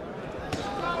respect.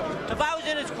 If I was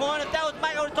in his corner, if that was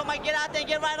Mike, I would have told Mike, get out there and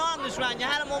get right on this round. You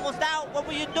had him almost out. What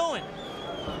were you doing?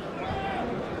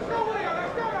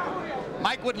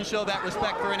 Mike wouldn't show that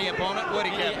respect for any opponent, would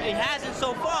he, Kevin? He hasn't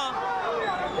so far.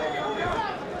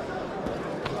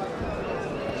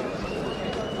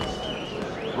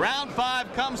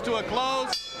 5 comes to a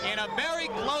close in a very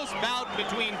close bout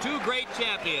between two great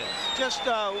champions. Just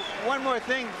one more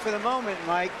thing for the moment,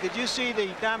 Mike. Did you see the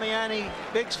Damiani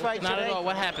Biggs fight Not today? at all.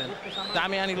 What happened?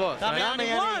 Damiani lost.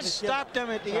 Damiani won. stopped him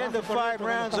at the end of 5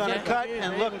 rounds on a cut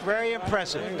and looked very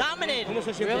impressive. Dominated.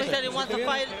 Really? Said he wants to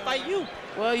fight you.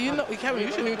 Well, you know, Kevin, you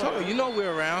shouldn't even talk. You know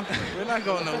we're around. We're not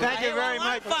going nowhere. Thank you very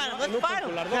much. Let's fight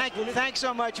him. Thanks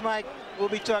so much, Mike. We'll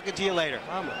be talking to you later.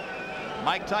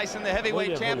 Mike Tyson, the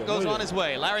heavyweight champ, goes on his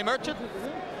way. Larry Merchant.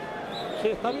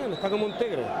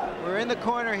 We're in the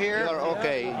corner here.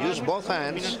 Okay, use both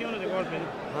hands.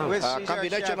 With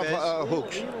Combination of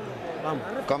hooks.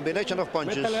 Combination of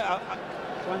punches.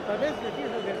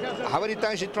 How many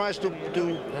times he tries to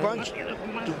punch? To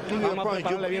do your punch,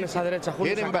 you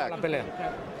hit him back.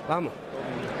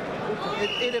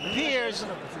 It appears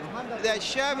that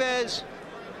Chavez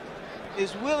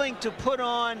is willing to put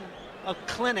on a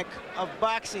clinic of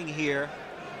boxing here,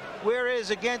 whereas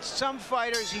against some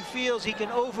fighters he feels he can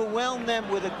overwhelm them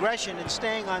with aggression and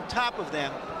staying on top of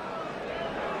them.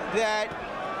 That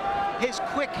his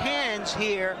quick hands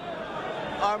here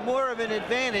are more of an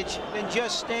advantage than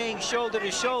just staying shoulder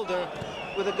to shoulder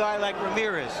with a guy like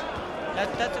Ramirez.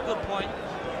 That's a good point.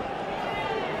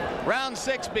 Round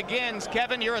 6 begins.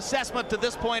 Kevin, your assessment to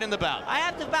this point in the bout? I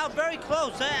have the bout very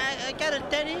close. I got it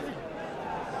dead even.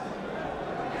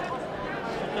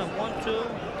 1, 2.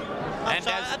 I'm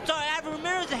sorry, I have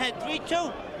Ramirez ahead,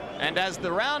 3-2. And as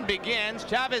the round begins,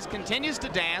 Chavez continues to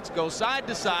dance, go side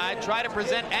to side, try to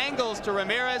present angles to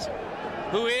Ramirez,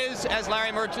 who is, as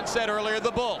Larry Merchant said earlier,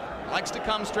 the bull. Likes to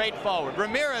come straight forward.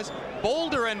 Ramirez,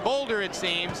 bolder and bolder, it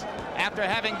seems, after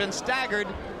having been staggered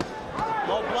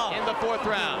Low blow in the 4th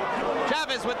round.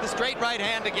 Chavez with the straight right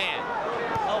hand again.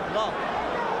 Low blow.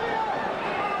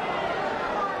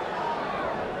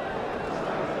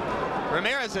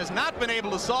 Ramirez has not been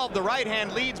able to solve the right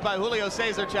hand leads by Julio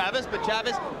Cesar Chavez, but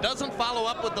Chavez doesn't follow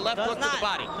up with the left hook to the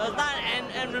body. Does not,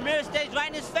 and Ramirez stays right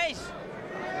in his face.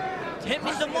 Hit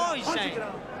me some more, he's saying.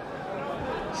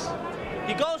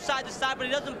 He goes side to side, but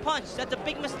he doesn't punch. That's a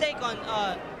big mistake on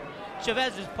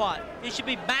Chavez's part. He should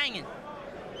be banging.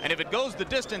 And if it goes the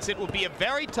distance, it will be a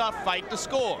very tough fight to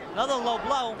score. Another low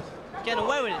blow, getting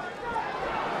away with it.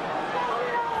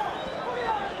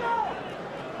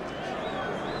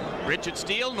 Richard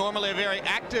Steele, normally a very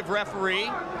active referee,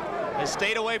 has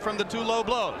stayed away from the 2 low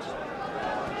blows.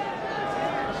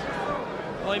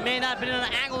 Well, he may not have been in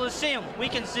an angle to see him. We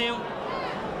can see him.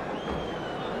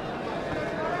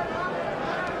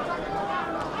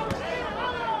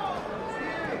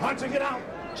 Punching it out.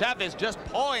 Chavez just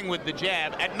pawing with the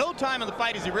jab. At no time in the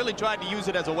fight has he really tried to use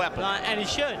it as a weapon. And he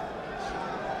should.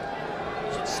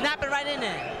 Snap it right in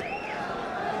there.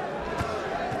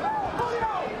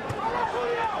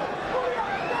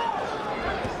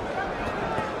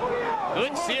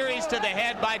 Good series to the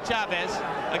head by Chavez.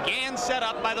 Again set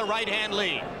up by the right-hand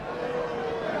lead.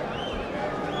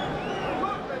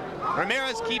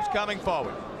 Ramirez keeps coming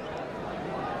forward.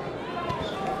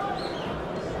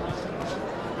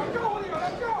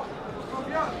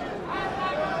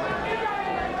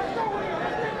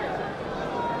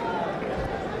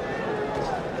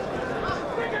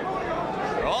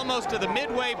 We're almost to the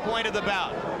midway point of the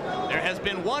bout. There has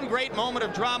been one great moment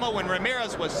of drama when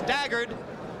Ramirez was staggered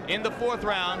in the 4th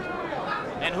round,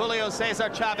 and Julio Cesar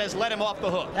Chavez let him off the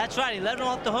hook. That's right, he let him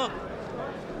off the hook.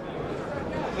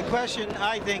 The question,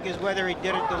 I think, is whether he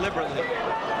did it deliberately.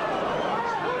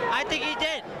 I think he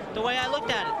did, the way I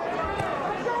looked at it.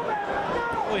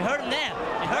 Oh, he hurt him there.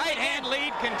 Right hand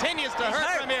lead continues to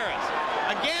hurt Ramirez.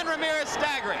 Again, Ramirez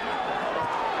staggering.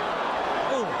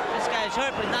 Ooh, this guy's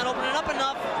hurt, but he's not opening up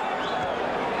enough.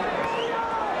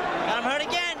 Got him hurt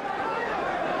again.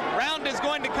 Round is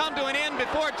going to come to an end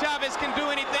before Chavez can do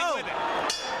anything with it.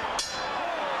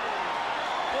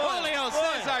 Julio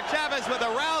Cesar Chavez with a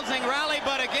rousing rally,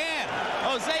 but again,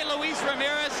 Jose Luis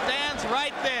Ramirez stands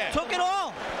right there. Took it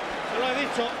all. Se lo he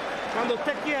dicho, cuando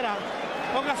usted quiera,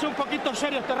 póngase un poquito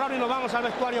serio este round y nos vamos al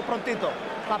vestuario prontito.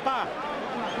 Papá,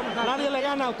 nadie le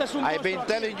gana, usted es un monstruo. I've been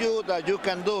telling you that you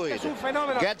can do it.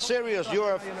 Get serious,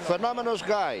 you're a phenomenal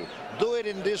guy. Do it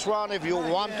in this round if you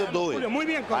want to do it.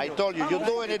 I told you, you're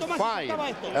doing it fine.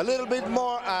 A little bit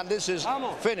more and this is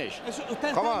finished.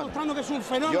 Come on.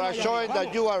 You are showing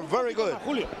that you are very good.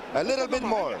 A little bit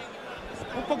more.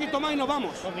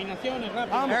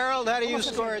 Harold, how do you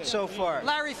score it so far?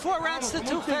 Larry, 4 rounds to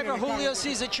 2 favor Julio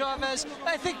Cesar Chavez.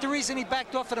 I think the reason he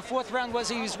backed off for the 4th round was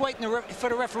he was waiting for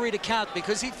the referee to count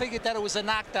because he figured that it was a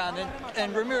knockdown,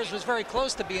 and Ramirez was very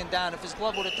close to being down if his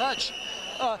glove would have touched.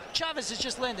 Chavez is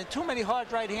just landing too many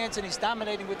hard right hands, and he's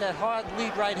dominating with that hard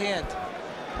lead right hand.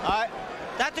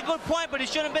 That's a good point, but he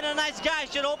shouldn't have been a nice guy. He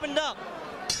should have opened up.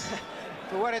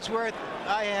 For what it's worth,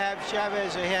 I have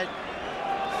Chavez ahead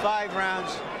 5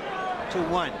 rounds to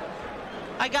 1.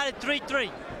 I got it 3-3.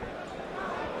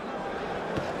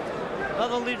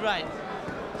 Another lead right.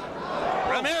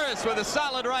 Ramirez with a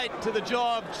solid right to the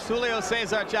jaw of Julio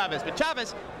Cesar Chavez. But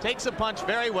Chavez takes a punch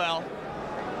very well,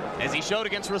 as he showed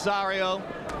against Rosario.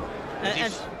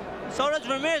 And so does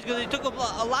Ramirez, because he took a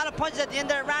lot of punches at the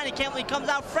end of that round. He comes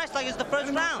out fresh like it's the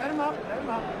first round. Let him up.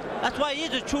 That's why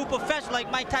he's a true professional, like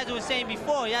Mike Tyson was saying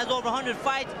before. He has over 100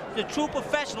 fights. He's a true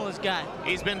professional, this guy.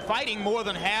 He's been fighting more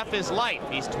than half his life.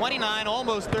 He's 29,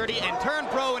 almost 30, and turned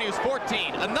pro when he was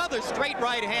 14. Another straight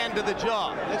right hand to the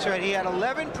jaw. That's right. He had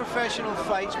 11 professional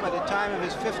fights by the time of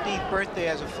his 15th birthday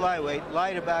as a flyweight.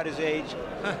 Lied about his age.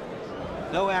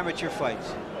 No amateur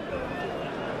fights.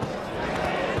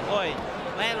 Boy,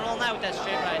 landing all night with that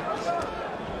straight right.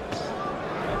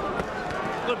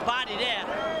 Good body there.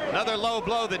 Another low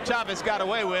blow that Chavez got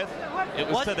away with. It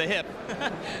was to the hip.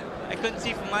 I couldn't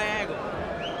see from my angle.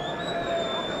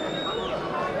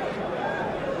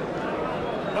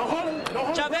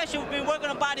 Chavez should be working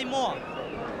on body more.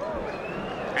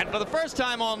 And for the first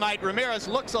time all night, Ramirez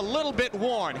looks a little bit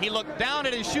worn. He looked down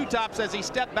at his shoe tops as he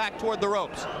stepped back toward the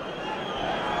ropes.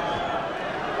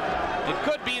 It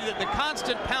could be that the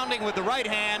constant pounding with the right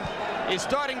hand is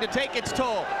starting to take its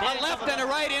toll. A left and a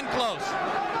right in close.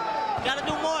 Got to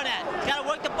do more of that. Got to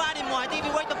work the body more. I think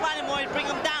if he worked the body more, he'd bring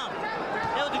him down.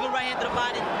 That was a good right hand to the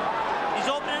body. He's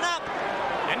opening up.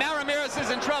 And now Ramirez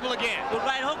is in trouble again. Good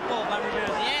right hook ball by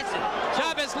Ramirez. He answered.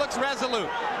 Chavez looks resolute.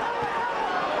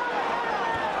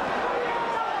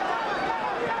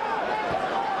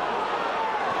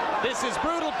 This is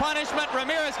brutal punishment.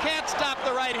 Ramirez can't stop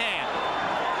the right hand.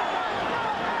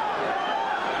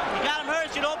 He got him hurt.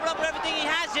 Should open up with everything he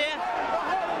has here.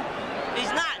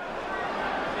 He's not,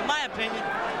 in my opinion.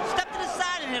 Step to the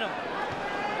side and hit him.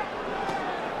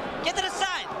 Get to the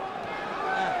side.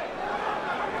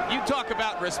 You talk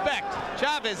about respect.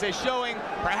 Chavez is showing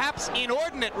perhaps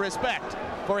inordinate respect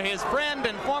for his friend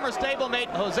and former stablemate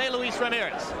Jose Luis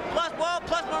Ramirez. Plus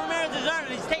Ramirez is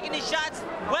earning. He's taking his shots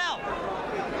well.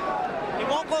 He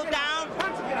won't go down.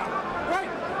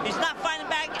 He's not fighting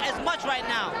back as much right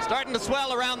now. Starting to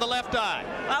swell around the left eye.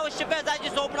 If I was Chavez, I'd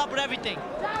just open up with everything.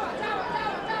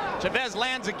 Chavez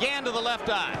lands again to the left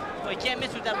eye. So he can't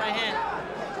miss with that right hand.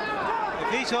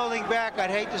 If he's holding back,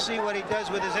 I'd hate to see what he does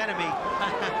with his enemy.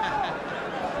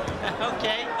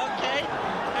 Okay.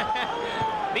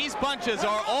 These punches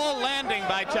are all landing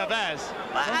by Chavez.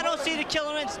 I don't see the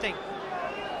killer instinct.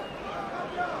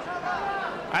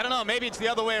 I don't know, maybe it's the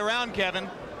other way around, Kevin.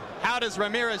 How does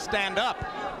Ramirez stand up?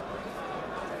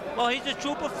 Well, he's a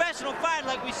true professional fighter,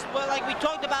 like we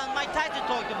talked about and Mike Tyson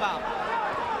talked about.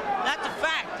 That's a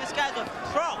fact. This guy's a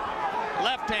pro.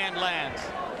 Left hand lands.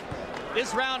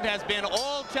 This round has been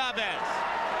all Chavez.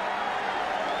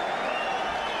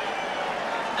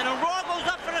 And a roar goes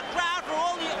up for the crowd for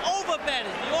all the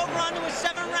overbetters. The over-under was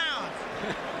 7 rounds.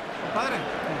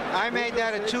 I made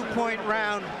that a 2-point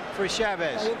round for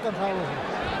Chavez.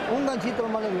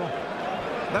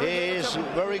 He is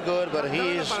very good, but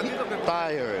he is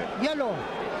tired.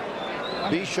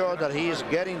 Be sure that he is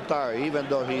getting tired. Even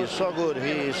though he is so good,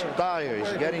 he is tired.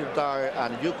 He's getting tired,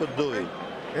 and you could do it.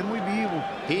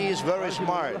 He is very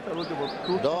smart.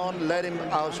 Don't let him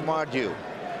outsmart you.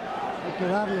 You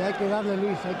have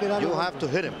to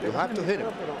hit him. You have to hit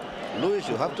him. Luis,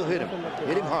 you have to hit him.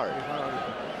 Hit him hard.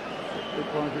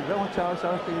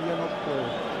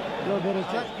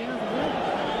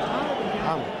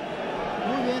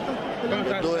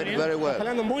 You're doing very well.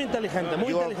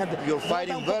 You're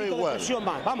fighting very well.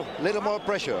 Little more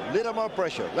pressure. Little more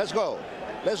pressure. Let's go.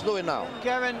 Let's do it now.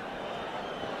 Kevin,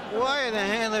 why are the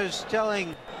handlers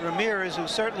telling Ramirez, who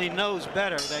certainly knows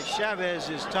better, that Chavez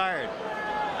is tired?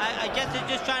 I guess they're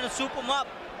just trying to soup him up,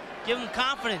 give him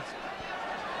confidence.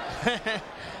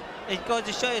 It goes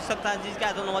to show you sometimes these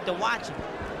guys don't know what they're watching.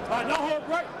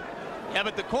 Yeah,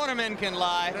 but the cornerman can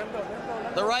lie.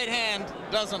 The right hand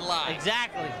doesn't lie.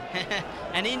 Exactly.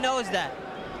 And he knows that.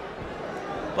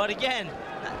 But again,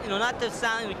 you know, not to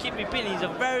sound, we keep repeating, he's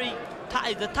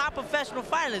a top professional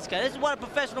fighter, this guy. This is what a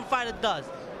professional fighter does.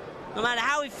 No matter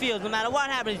how he feels, no matter what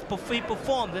happens, he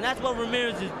performs, and that's what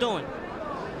Ramirez is doing.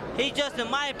 He just, in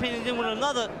my opinion, is in with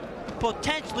another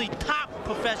potentially top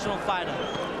professional fighter.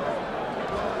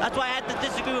 That's why I had to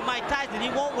disagree with Mike Tyson. He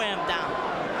won't wear him down.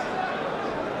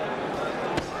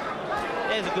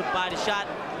 There's a good body shot.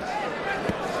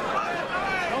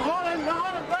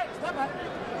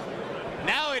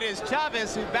 Now it is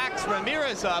Chavez who backs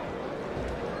Ramirez up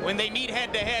when they meet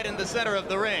head-to-head in the center of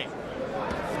the ring.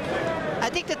 I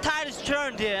think the tide has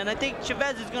turned here, and I think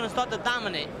Chavez is going to start to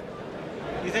dominate.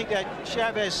 You think that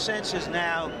Chavez senses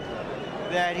now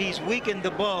that he's weakened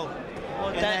the bull,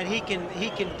 and that he can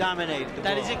dominate the bull?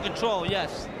 That he's in control,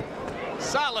 yes.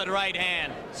 Solid right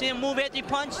hand. See him move after he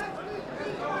punched? That's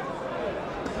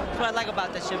what I like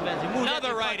about that Chavez. He moves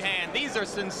Another right hand. These are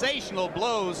sensational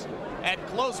blows at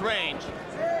close range.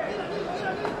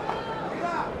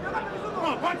 Come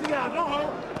on, punch it out.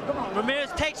 Come on.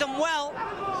 Ramirez takes him well.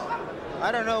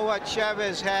 I don't know what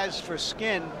Chavez has for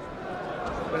skin,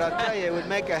 but I'll tell you, it would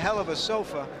make a hell of a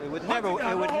sofa. It would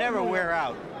never wear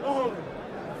out.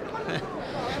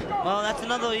 Well, that's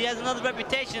another. He has another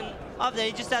reputation of that.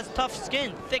 He just has tough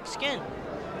skin, thick skin.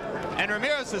 And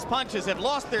Ramirez's punches have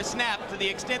lost their snap to the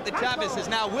extent that Chavez is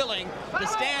now willing to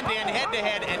stand in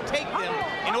head-to-head and take them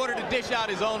in order to dish out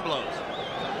his own blows.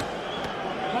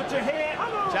 Punch your head.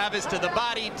 Chavez to the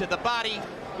body, to the body.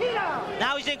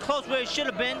 Now he's in close where he should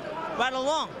have been, right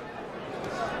along.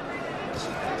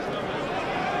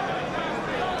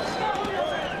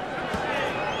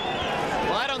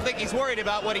 Well, I don't think he's worried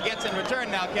about what he gets in return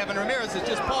now, Kevin. Ramirez is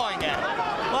just pawing at him.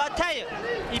 Well, I'll tell you,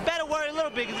 he better worry a little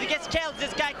bit, because if he gets challenged,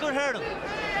 this guy could hurt him.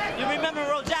 You remember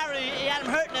Rosario, he had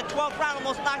him hurt in the 12th round,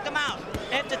 almost knocked him out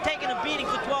after taking a beating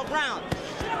for 12 rounds.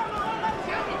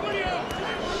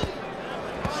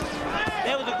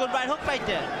 There was a good right hook right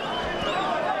there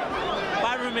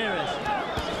by Ramirez.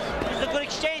 There's a good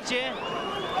exchange here.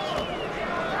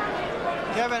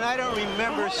 Kevin, I don't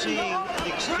remember seeing an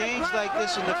exchange like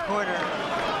this in the corner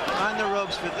on the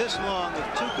ropes for this long, with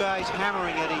two guys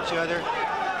hammering at each other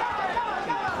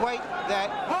in quite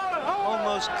that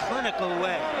almost clinical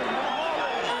way.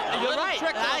 You're right.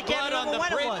 I can't remember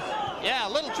when it was. Yeah,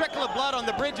 a little trickle of blood on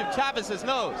the bridge of Chavez's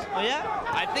nose. Oh, yeah?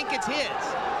 I think it's his.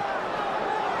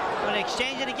 When they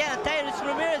exchange it again, I'll tell you, this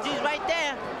Ramirez, he's right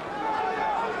there.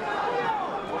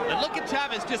 And look at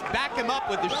Chavez just back him up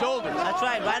with the shoulders. That's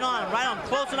right, right on,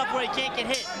 close enough where he can't get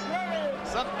hit.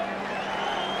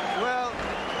 Well,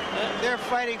 they're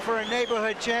fighting for a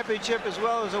neighborhood championship as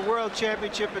well as a world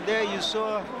championship, and there you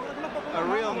saw a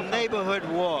real neighborhood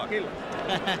war.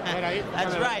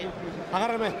 That's right.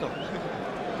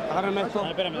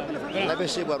 Let me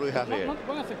see what we have here.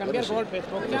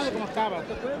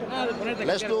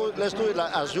 Let's do it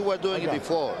like, as you were doing it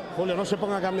before. Julio, no se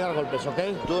ponga a cambiar golpes,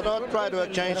 okay? Do not try to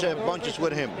exchange punches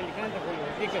with him.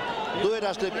 Do it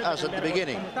as at the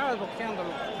beginning.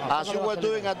 As you were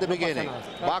doing at the beginning.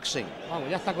 Boxing.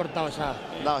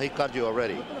 Now he cut you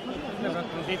already.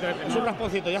 Es un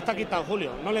rasponcito, ya está quitado,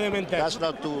 Julio. No le dé mente. That's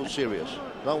not too serious.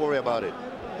 Don't worry about it.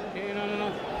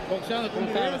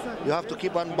 You have to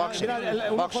keep on boxing.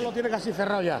 El ojo lo tiene casi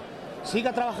cerrado ya.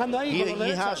 Siga trabajando ahí.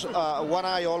 He has one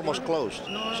eye almost closed.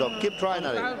 So keep trying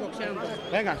at it.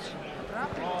 Venga.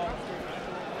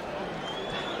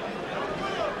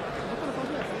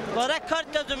 Well, that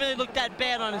cut doesn't really look that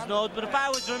bad on his nose, but if I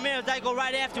was Ramirez, I'd go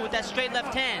right after with that straight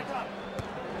left hand.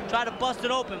 Try to bust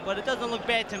it open, but it doesn't look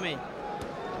bad to me.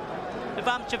 If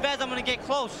I'm Chavez, I'm going to get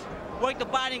close. Work the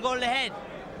body and go to the head.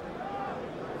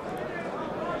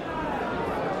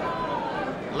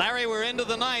 Larry, we're into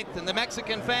the ninth, and the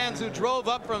Mexican fans who drove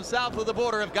up from south of the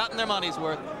border have gotten their money's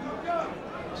worth.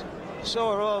 So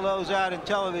are all those out in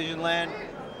television land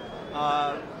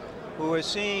who are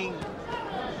seeing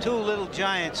two little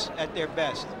giants at their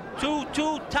best. Two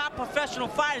top professional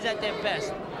fighters at their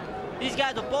best. These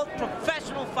guys are both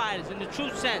professional fighters in the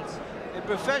true sense. And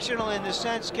professional in the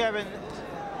sense, Kevin,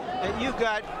 that you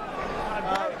got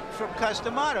from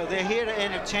Customato. They're here to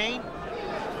entertain.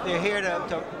 They're here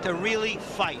to really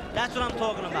fight. That's what I'm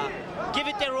talking about. Give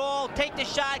it their all, take the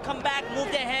shot, come back, move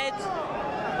their heads.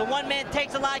 The one man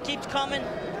takes a lot, keeps coming.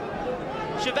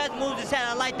 Chavez moves his head.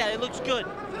 I like that. It looks good.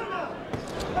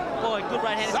 Boy, good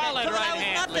right hand. Solid right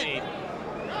hand lead.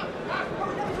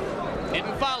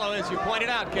 Didn't follow, as you pointed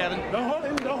out, Kevin. Don't hold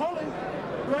him, don't hold him.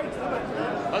 Great.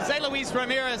 Jose Luis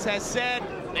Ramirez has said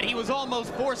that he was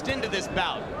almost forced into this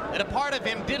bout, that a part of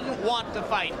him didn't want to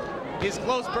fight his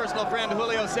close personal friend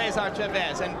Julio Cesar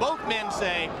Chavez, and both men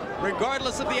say,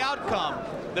 regardless of the outcome,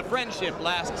 the friendship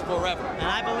lasts forever. And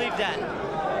I believe that.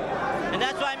 And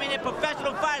that's why I mean they're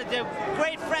professional fighters. They're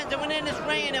great friends. They went in this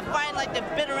ring and they're fighting like they're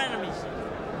bitter enemies.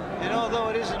 And although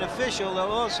it isn't official,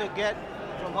 they'll also get,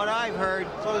 from what I've heard,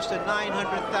 close to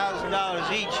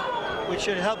 $900,000 each, which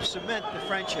should help cement the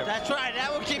friendship. That's right.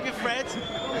 That will keep you friends.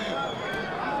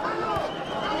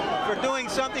 For doing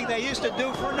something they used to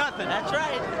do for nothing. That's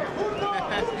right.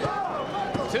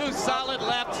 Two solid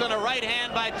lefts and a right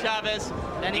hand by Chavez.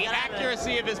 Then the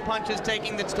accuracy of his punches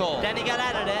taking its toll. Then he got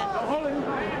out of there.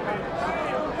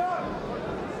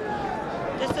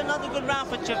 Just another good round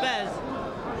for Chavez.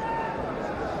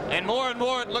 And more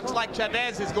it looks like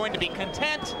Chavez is going to be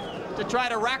content to try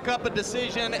to rack up a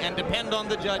decision and depend on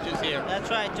the judges here. That's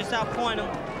right, just outpoint him.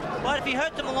 But if he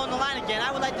hurts him along the line again,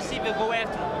 I would like to see if he'll go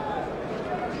after him.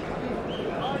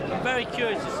 I'm very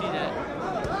curious to see that.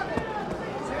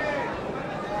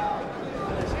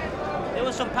 There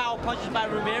was some power punches by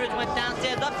Ramirez, went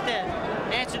downstairs, upstairs,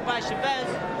 answered by Chavez.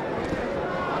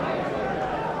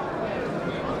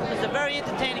 It's a very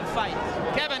entertaining fight.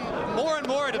 Kevin, more and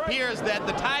more it appears that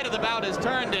the tide of the bout has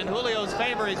turned in Julio's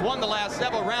favor. He's won the last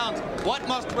several rounds. What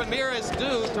must Ramirez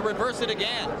do to reverse it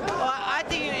again? Well, I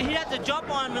think he'd have to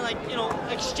jump on him and, like, you know,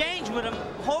 exchange with him,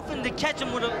 hoping to catch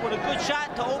him with a good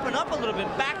shot to open up a little bit,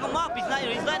 back him up. He's not,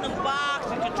 he's letting him box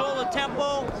and control the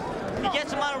tempo. He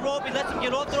gets him on a rope, he lets him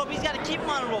get off the rope. He's got to keep him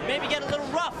on a rope, maybe get a little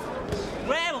rough.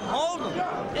 Grab him, hold him.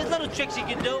 There's little tricks he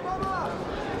can do.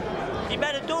 He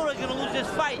better do it or he's going to lose this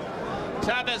fight.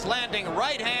 Chavez landing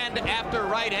right hand after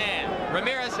right hand.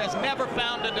 Ramirez has never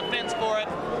found a defense for it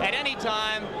at any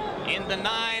time in the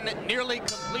 9 nearly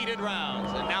completed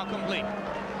rounds, and now complete.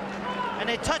 And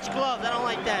they touch gloves. I don't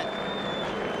like that.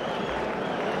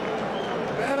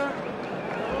 Better.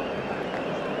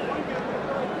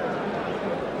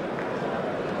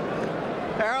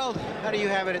 Harold, how do you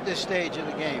have it at this stage of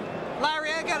the game?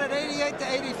 Larry, I got it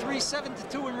 88-83,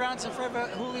 7-2 in rounds in favor of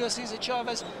Julio Cesar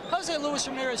Chavez. Jose Luis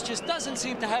Ramirez just doesn't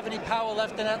seem to have any power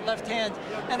left in that left hand.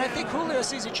 And I think Julio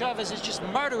Cesar Chavez is just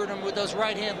murdering him with those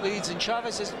right hand leads. And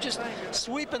Chavez is just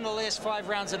sweeping the last 5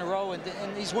 rounds in a row. And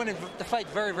he's winning the fight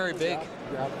very, very big.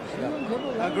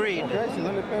 Agreed.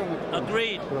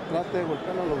 Agreed.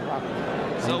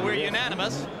 So we're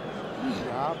unanimous.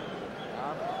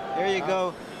 There you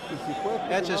go.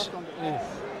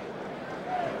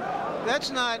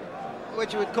 That's not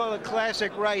what you would call a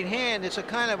classic right hand. It's a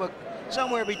kind of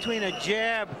somewhere between a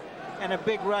jab and a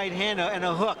big right hand and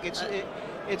a hook.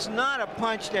 It's not a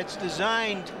punch that's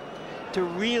designed to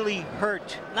really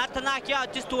hurt. Not to knock you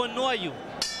out, just to annoy you.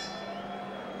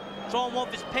 Throw him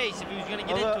off his pace if he was going to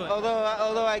get into it.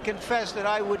 Although I confess that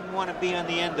I wouldn't want to be on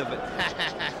the end of it.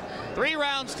 3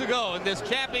 rounds to go in this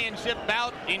championship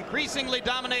bout, increasingly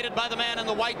dominated by the man in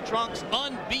the white trunks,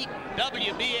 unbeaten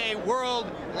WBA World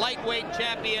Lightweight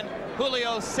Champion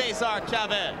Julio Cesar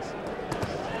Chavez.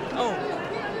 Oh.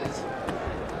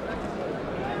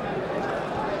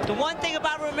 The one thing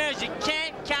about Ramirez, you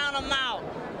can't count him out.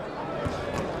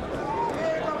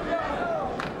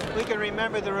 We can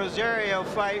remember the Rosario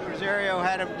fight. Rosario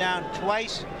had him down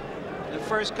twice in the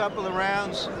first couple of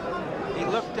rounds. He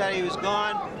looked at it, he was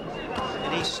gone.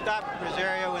 And he stopped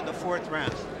Rosario in the 4th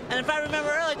round. And if I remember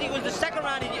earlier, I think it was the 2nd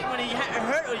round when he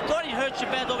hurt, or he thought he hurt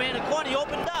Chavez over here in the corner. He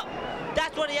opened up.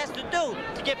 That's what he has to do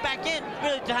to get back in.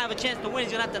 Really, to have a chance to win,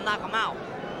 he's gonna have to knock him out.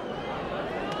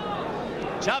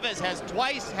 Chavez has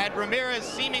twice had Ramirez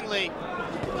seemingly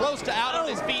close to out on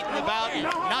his feet in the bout.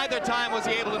 Neither time was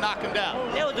he able to knock him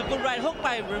down. That was a good right hook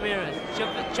by Ramirez.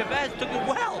 Chavez took it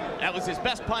well. That was his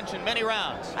best punch in many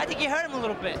rounds. I think he hurt him a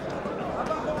little bit.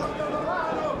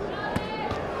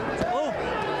 Oh.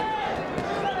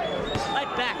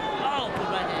 Right back. Oh, good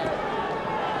right hand.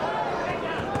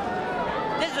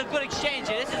 This is a good exchange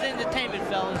here. This is entertainment,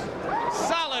 fellas.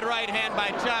 Solid right hand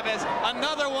by Chavez.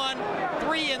 Another one.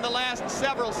 3 in the last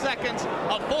several seconds.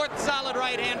 A 4th solid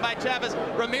right hand by Chavez.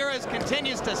 Ramirez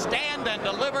continues to stand and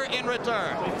deliver in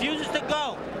return. Refuses to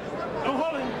go. Don't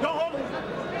hold him. Don't hold him.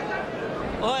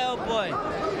 Boy, oh boy.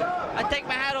 I take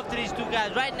my hat off to these 2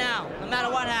 guys right now, no matter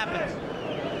what happens.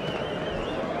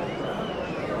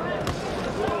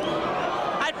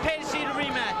 I'd pay to see the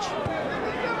rematch.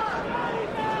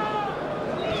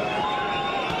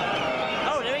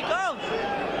 Oh, there he goes.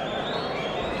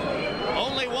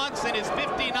 Only once in his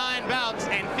 59 bouts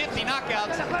and 50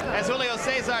 knockouts has Julio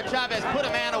Cesar Chavez put a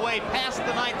man away past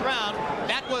the 9th round.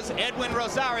 That was Edwin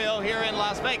Rosario here in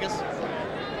Las Vegas.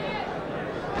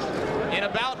 In a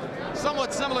bout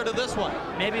somewhat similar to this one.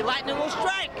 Maybe lightning will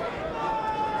strike.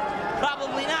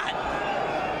 Probably not.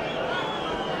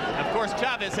 Of course,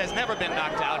 Chavez has never been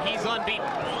knocked out. He's unbeaten.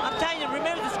 I'm telling you,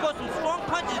 Ramirez has scored some strong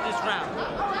punches this round.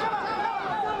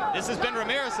 This has been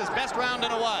Ramirez's best round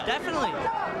in a while. Definitely.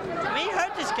 I mean, he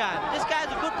hurt this guy. This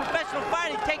guy's a good professional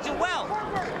fighter. He takes it well.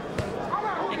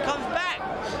 He comes back.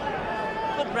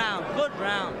 Good round. Good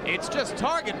round. It's just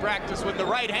target practice with the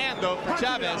right hand, though, for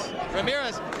Chavez.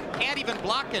 Ramirez can't even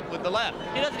block it with the left.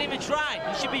 He doesn't even try.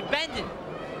 He should be bending.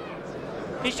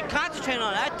 He should concentrate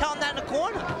on it. I tell him that in the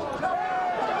corner.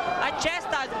 I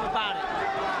chastise him about it.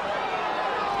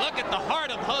 Look at the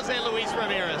heart of Jose Luis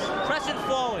Ramirez. Pressing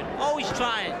forward. Always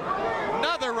trying.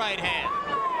 Another right hand.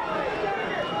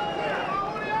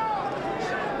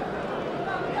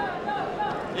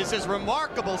 This is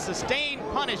remarkable sustained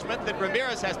punishment that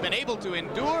Ramirez has been able to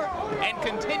endure and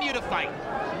continue to fight.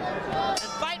 And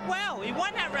fight well. He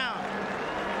won that round.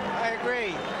 I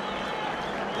agree.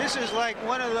 This is like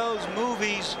one of those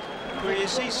movies where you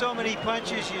see so many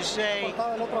punches, you say,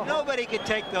 nobody could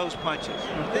take those punches.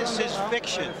 This is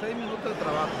fiction.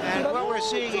 And what we're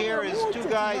seeing here is two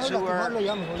guys who are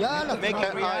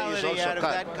making reality out of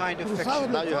that kind of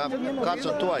fiction. Now you have cuts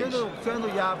on twice.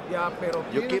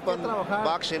 You keep on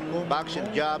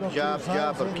boxing, jab, jab,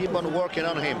 jab, but keep on working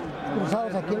on him.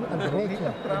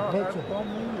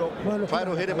 Try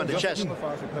to hit him in the chest.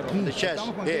 The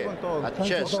chest, here, at the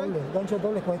chest.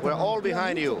 We're all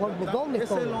behind you.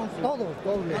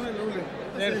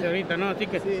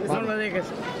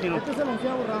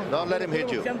 Don't let him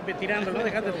hit you.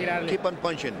 Keep on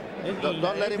punching. Don't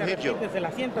let him hit you.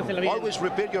 Always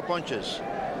repeat your punches.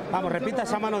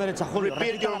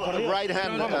 Repeat your right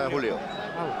hand, Julio.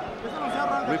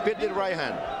 Repeat your right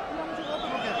hand.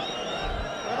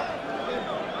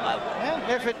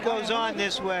 If it goes on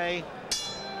this way,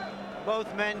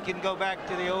 both men can go back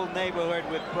to the old neighborhood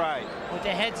with pride. With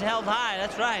their heads held high,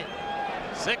 that's right.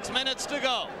 6 minutes to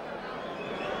go.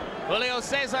 Julio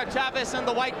Cesar Chavez in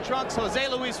the white trunks, Jose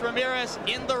Luis Ramirez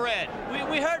in the red.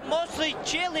 We heard mostly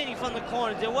cheerleading from the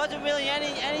corners. There wasn't really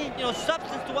any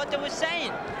substance to what they were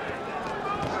saying.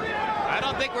 I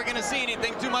don't think we're going to see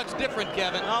anything too much different,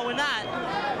 Kevin. No, we're not.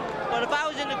 But if I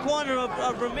was in the corner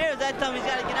of Ramirez, that time he's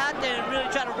got to get out there and really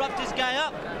try to rough this guy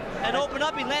up and open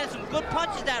up. He landed some good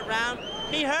punches that round.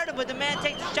 He hurt him, but the man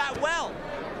takes the shot well.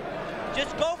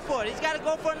 Just go for it. He's got to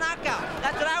go for a knockout.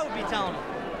 That's what I would be telling him.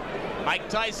 Mike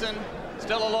Tyson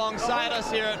still alongside us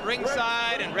here at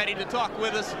ringside and ready to talk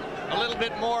with us a little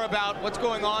bit more about what's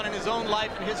going on in his own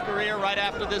life and his career right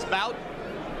after this bout.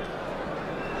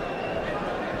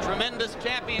 Tremendous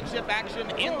championship action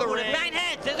in the ring. Right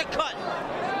hands, there's a cut.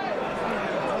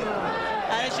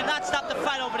 They should not stop the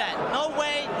fight over that. No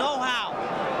way, no how.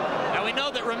 Now we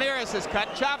know that Ramirez is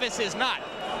cut, Chavez is not.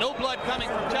 No blood coming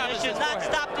from Chavez. They should not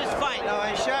stop this fight. No,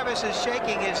 and Chavez is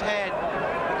shaking his head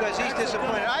because he's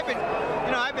disappointed. I've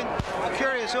been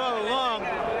curious all along.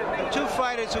 The two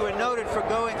fighters who are noted for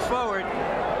going forward,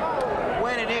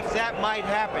 when and if that might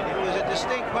happen. It was a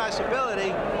distinct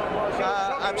possibility.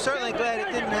 I'm certainly glad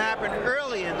it didn't happen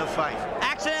early in the fight.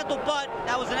 Accidental butt.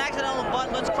 That was an accidental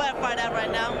butt. Let's clarify that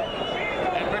right now.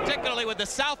 And particularly with the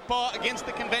southpaw against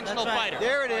the conventional fighter.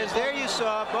 There it is. There you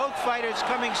saw both fighters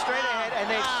coming straight ahead, and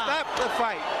they stopped the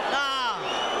fight.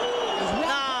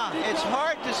 It's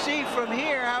hard to see from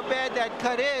here how bad that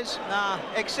cut is,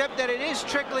 except that it is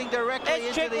trickling directly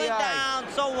into the eye.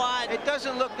 Down, so what? It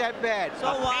doesn't look that bad. So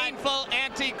what? Painful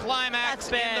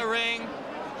anti-climax in the ring.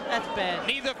 That's bad.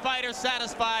 Neither fighter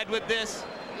satisfied with this.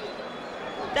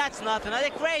 That's nothing. They're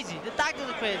crazy. The doctors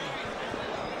are crazy.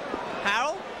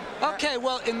 Harold? Okay,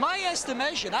 well, in my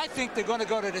estimation, I think they're going to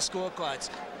go to the scorecards.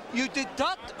 You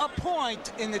deduct a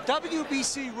point in the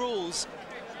WBC rules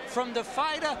from the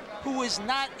fighter who is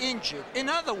not injured. In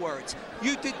other words,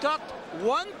 you deduct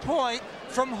 1 point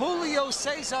from Julio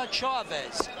Cesar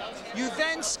Chavez. You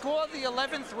then score the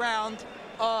 11th round,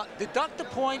 deduct a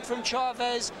point from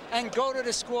Chavez, and go to the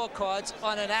scorecards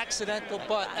on an accidental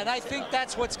butt. And I think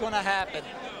that's what's going to happen.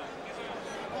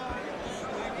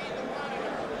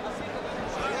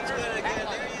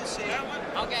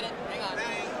 I'll get it. Hang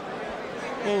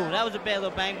on. Ooh, that was a bad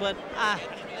little bang, but As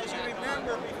you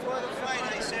remember, before the fight,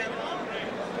 I said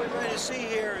what we're going to see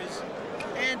here is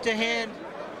hand-to-hand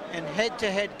and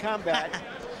head-to-head combat.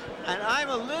 And I'm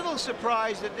a little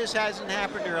surprised that this hasn't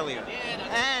happened earlier.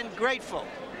 And grateful.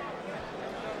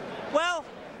 Well,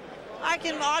 I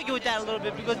can argue with that a little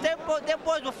bit because their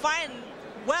boys were fighting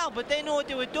well, but they knew what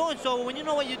they were doing. So when you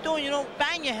know what you're doing, you don't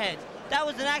bang your head. That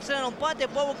was an accidental butt. They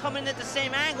both were coming at the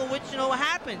same angle, which,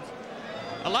 happens.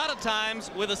 A lot of times,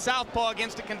 with a southpaw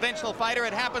against a conventional fighter,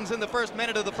 it happens in the first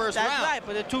minute of the first round. That's right,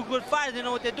 but they're two good fighters. They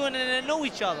know what they're doing, and they know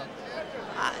each other.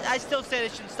 I still say they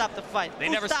shouldn't stop the fight. They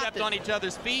never stepped on each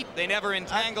other's feet. They never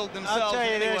entangled themselves in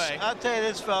any way. I'll tell you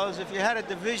this, fellas. If you had a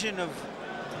division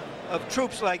of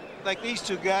troops like these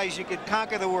two guys, you could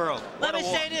conquer the world. Let me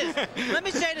say this.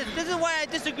 This is why I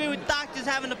disagree with doctors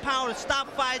having the power to stop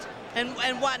fights and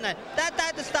whatnot. That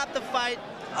had to stop the fight.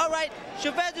 All right,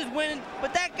 Chavez is winning,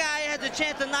 but that guy has a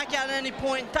chance to knock you out at any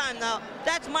point in time. Now,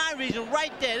 that's my reason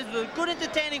right there. This was a good,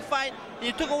 entertaining fight.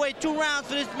 You took away 2 rounds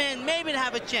for this man maybe to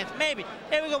have a chance. Maybe.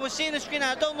 Here we go. We're seeing the screen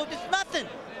now. Don't look. It's nothing.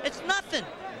 It's nothing.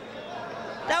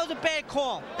 That was a bad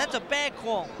call. That's a bad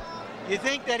call. You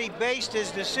think that he based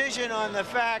his decision on the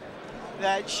fact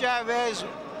that Chavez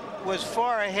was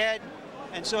far ahead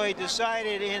And so he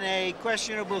decided in a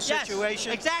questionable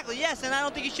situation. Yes, exactly, yes, and I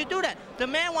don't think he should do that. The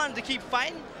man wanted to keep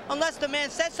fighting, unless the man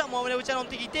said something over there, which I don't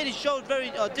think he did. He showed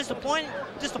very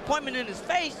disappointment in his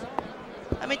face.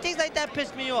 I mean, things like that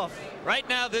pissed me off. Right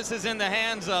now, this is in the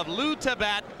hands of Lou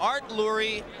Tabat, Art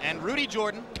Lurie, and Rudy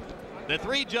Jordan. The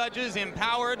three judges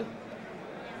empowered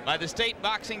by the State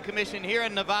Boxing Commission here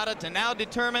in Nevada to now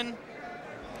determine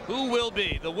who will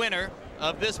be the winner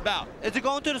of this bout. Is it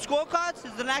going to the scorecards?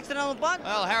 Is it an accidental bunt?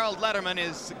 Well, Harold Letterman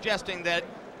is suggesting that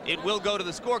it will go to the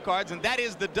scorecards, and that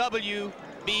is the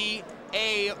WBA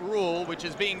rule, which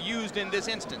is being used in this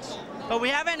instance. But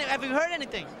have we heard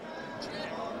anything?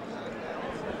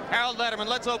 Harold Letterman,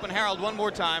 let's open Harold one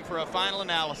more time for a final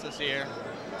analysis here.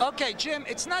 Okay, Jim,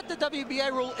 it's not the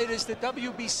WBA rule, it is the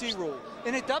WBC rule.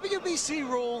 In a WBC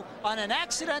rule, on an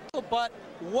accidental butt,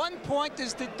 1 point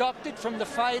is deducted from the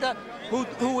fighter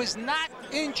who is not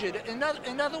injured.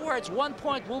 In other words, 1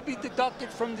 point will be deducted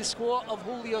from the score of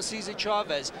Julio Cesar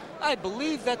Chavez. I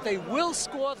believe that they will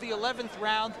score the 11th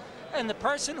round, and the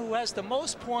person who has the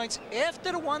most points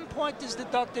after the 1 point is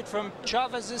deducted from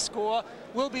Chavez's score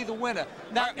will be the winner.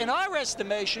 Now, in our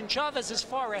estimation, Chavez is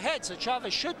far ahead, so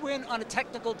Chavez should win on a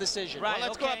technical decision. Right, well,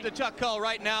 let's go up to Chuck Cull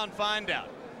right now and find out.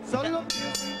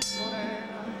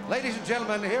 Ladies and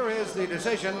gentlemen, here is the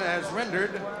decision as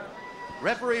rendered.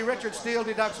 Referee Richard Steele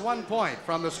deducts 1 point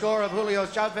from the score of Julio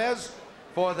Chavez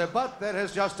for the butt that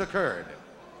has just occurred.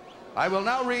 I will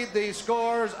now read the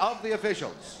scores of the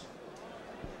officials.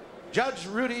 Judge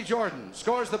Rudy Jordan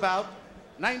scores the bout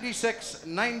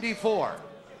 96-94.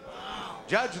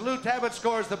 Judge Lou Tabat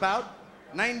scores the bout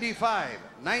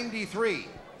 95-93.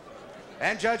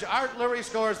 And Judge Art Lurie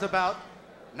scores the bout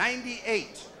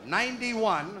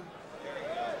 98-91.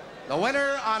 The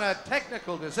winner on a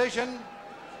technical decision,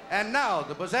 and now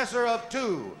the possessor of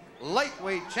 2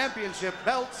 lightweight championship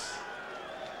belts,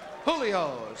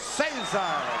 Julio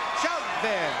Cesar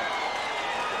Chavez.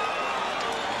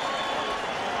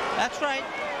 That's right.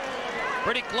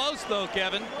 Pretty close, though,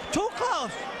 Kevin. Too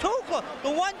close, too close.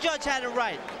 The one judge had it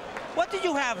right. What did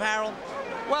you have, Harold?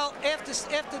 Well, after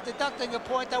deducting a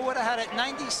point, I would have had it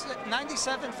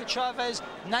 97 for Chavez,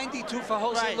 92 for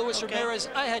Jose Luis Ramirez.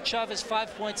 I had Chavez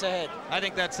 5 points ahead. I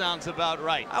think that sounds about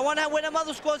right. I wonder when them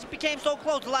other scores became so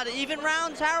close. A lot of even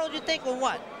rounds, Harold, you think, or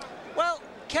what? Well,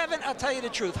 Kevin, I'll tell you the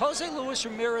truth. Jose Luis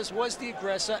Ramirez was the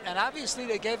aggressor, and obviously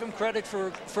they gave him credit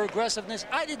for aggressiveness.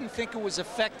 I didn't think it was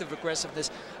effective aggressiveness.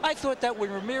 I thought that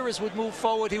when Ramirez would move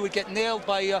forward, he would get nailed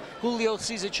by Julio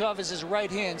Cesar Chavez's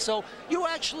right hand. So you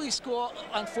actually score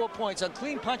on 4 points, on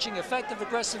clean punching, effective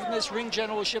aggressiveness, ring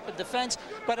generalship, and defense,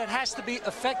 but it has to be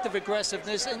effective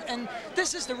aggressiveness. And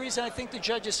this is the reason I think the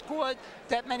judges scored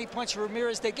that many points for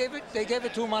Ramirez. They gave it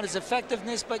to him on his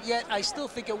effectiveness, but yet I still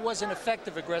think it wasn't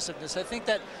effective aggressiveness. I think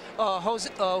that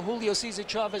Julio Cesar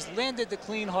Chavez landed the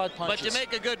clean, hard punches. But you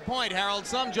make a good point, Harold.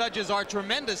 Some judges are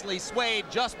tremendously swayed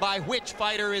just by which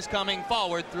fighter is coming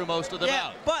forward through most of the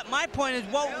bout. But my point is,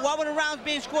 what were the rounds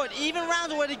being scored? Even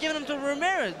rounds, or were they giving them to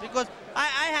Ramirez? Because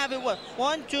I have it, what,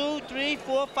 1, 2, 3,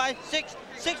 4, 5, 6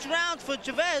 rounds for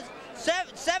Chavez.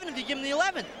 Seven if you give him the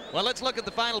 11th. Well, let's look at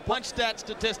the final punch stat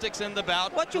statistics in the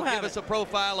bout. What you have? Give us a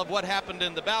profile of what happened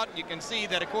in the bout. You can see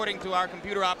that according to our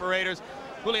computer operators,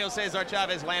 Julio Cesar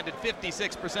Chavez landed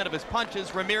 56% of his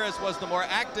punches. Ramirez was the more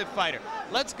active fighter.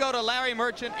 Let's go to Larry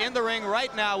Merchant in the ring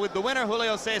right now with the winner,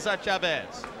 Julio Cesar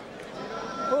Chavez.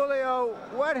 Julio,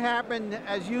 what happened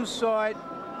as you saw it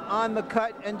on the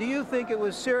cut, and do you think it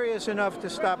was serious enough to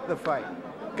stop the fight?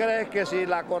 ¿Crees que si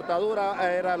la cortadura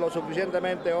era lo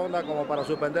suficientemente honda como para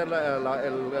suspender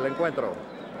el encuentro?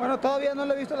 Bueno, todavía no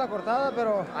le he visto la cortada,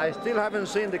 pero... I still haven't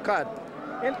seen the cut.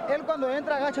 Él cuando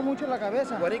entra agacha mucho la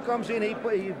cabeza. When he comes in, he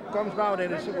comes down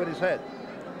with his head.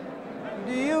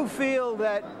 Do you feel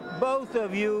that both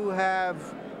of you have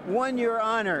won your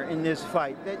honor in this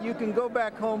fight? That you can go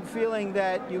back home feeling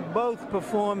that you both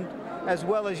performed as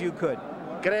well as you could?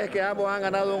 ¿Crees que ambos han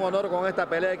ganado un honor con esta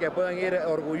pelea y que pueden ir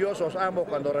orgullosos ambos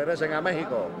cuando regresen a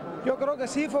México? Yo creo que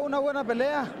sí, fue una buena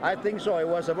pelea. I think so. It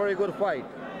was a very good fight.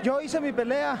 Yo hice mi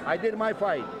pelea. I did my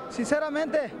fight.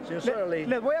 Sinceramente,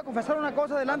 les voy a confesar una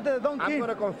cosa delante de Don King. I'm going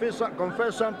to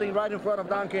confess something right in front of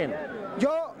Don King.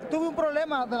 Yo tuve un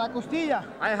problema de la costilla.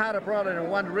 I had a problem in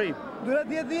one rib. Duré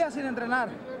 10 días sin entrenar.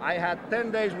 I had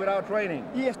 10 days without training.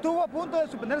 Y estuvo a punto de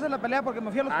suspenderse la pelea porque me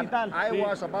fui al hospital. I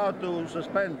was about to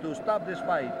stop this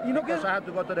fight because I had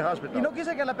to go to the hospital. Y no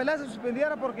quise que la pelea se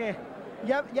suspendiera porque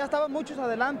ya estaban muchos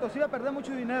adelantos, iba a perder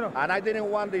mucho dinero. And I didn't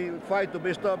want the fight to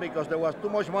be stopped because there was too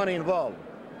much money involved.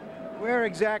 Where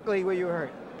exactly were you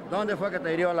hurt? ¿Dónde fue que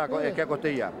te hirió la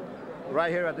costilla?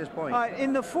 right here at this point.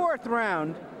 In the fourth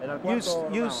round,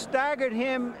 you staggered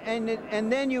him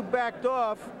and then you backed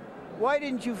off. Why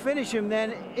didn't you finish him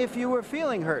then if you were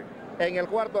feeling hurt? En el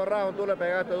cuarto round tú le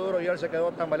pegaste duro y él se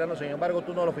quedó tambaleando, sin embargo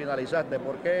tú no lo finalizaste.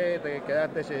 ¿Por qué te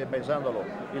quedaste pensándolo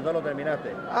y no lo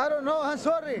terminaste? I don't know, I'm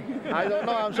sorry. I don't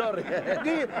know, I'm sorry.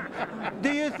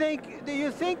 do you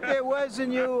think there was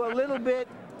in you a little bit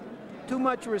too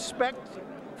much respect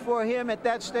for him at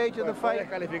that stage of the fight? Puedes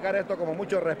calificar esto como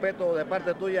mucho respeto de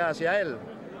parte tuya hacia él.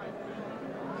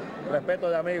 Respeto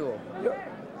de amigo.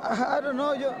 I don't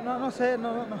know, no sé,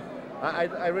 no.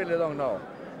 I really don't know.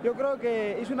 Yo creo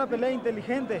que hizo una pelea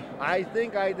inteligente. I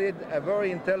think I did a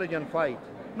very intelligent fight.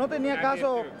 No tenía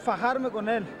caso fajarme con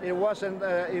él. It wasn't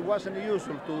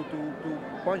useful to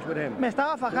punch with him. Me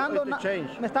estaba fajando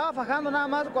nada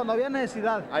más cuando había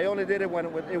necesidad. I only did it when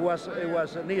it was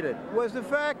needed. Was the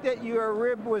fact that your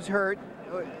rib was hurt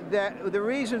that the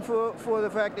reason for the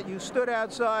fact that you stood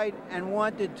outside and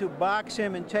wanted to box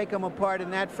him and take him apart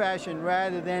in that fashion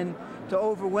rather than to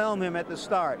overwhelm him at the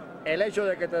start? El hecho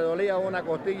de que te dolía una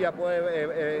costilla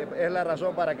es la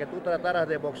razón para que tú trataras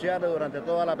de boxearle durante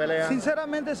toda la pelea.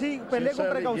 Sinceramente sí, peleé con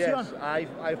precaución. Yes,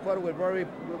 I fought with very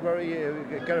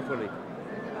carefully.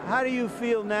 How do you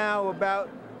feel now about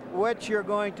what you're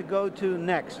going to go to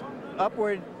next?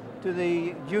 Upward to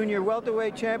the junior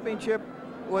welterweight championship?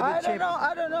 I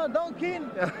don't know, Don King.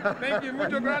 Thank you,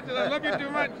 muchas gracias. I love you too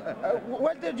much.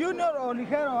 Welter junior or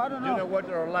ligero, I don't know. Junior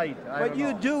welter or light. But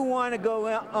you do want to go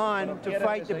on to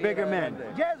fight the bigger men.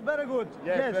 Yes, very good.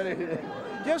 Yes.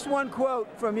 Just one quote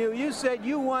from you. You said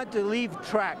you want to leave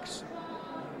tracks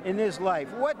in this life.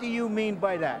 What do you mean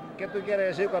by that? ¿Qué tú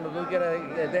quieres decir cuando tú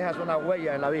dejas una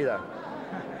huella en la vida?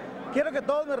 Quiero que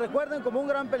todos me recuerden como un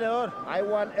gran peleador. I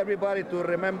want everybody to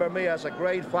remember me as a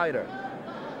great fighter.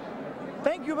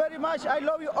 Thank you very much. I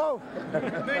love you all.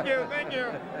 Thank you, thank you.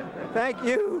 Thank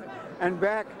you. And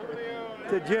back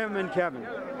to Jim and Kevin.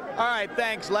 All right,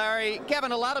 thanks, Larry.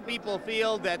 Kevin, a lot of people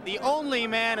feel that the only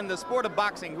man in the sport of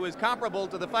boxing who is comparable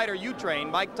to the fighter you train,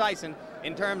 Mike Tyson,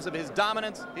 in terms of his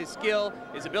dominance, his skill,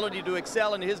 his ability to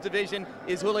excel in his division,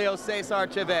 is Julio Cesar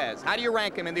Chavez. How do you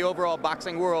rank him in the overall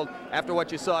boxing world after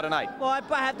what you saw tonight? Well, I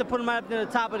probably have to put him right up near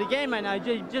the top of the game right now.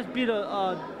 He just beat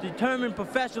a determined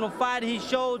professional fighter. He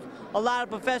showed a lot of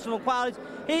professional qualities.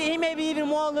 He may be even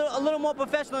a little more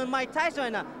professional than Mike Tyson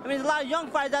right now. I mean, there's a lot of young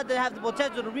fighters out there that have the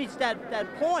potential to reach that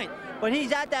point, but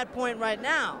he's at that point right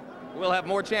now. We'll have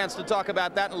more chance to talk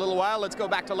about that in a little while. Let's go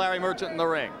back to Larry Merchant in the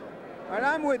ring. And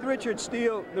I'm with Richard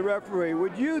Steele, the referee.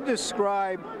 Would you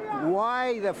describe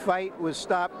why the fight was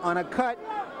stopped on a cut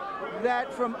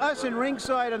that from us in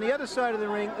ringside on the other side of the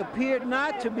ring appeared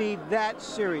not to be that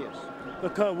serious? The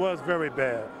cut was very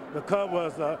bad. The cut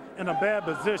was in a bad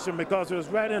position because it was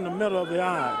right in the middle of the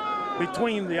eye,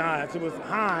 between the eyes. It was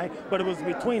high, but it was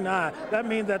between the eyes. That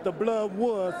means that the blood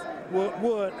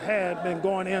had been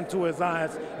going into his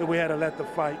eyes, and we had to let the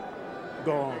fight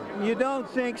go on. You don't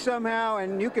think somehow,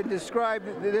 and you can describe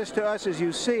this to us as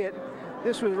you see it,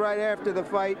 this was right after the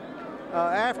fight,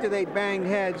 after they banged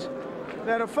heads,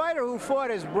 that a fighter who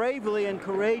fought as bravely and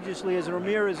courageously as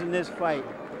Ramirez in this fight,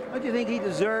 don't you think he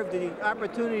deserved the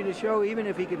opportunity to show even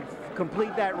if he could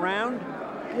complete that round?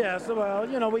 Yes, well,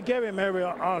 you know, we gave him every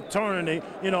opportunity,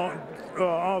 you know,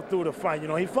 all through the fight. You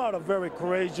know, he fought a very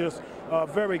courageous,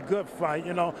 very good fight,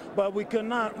 you know, but we can't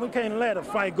let a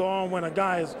fight go on when a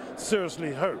guy is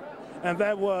seriously hurt. And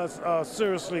that was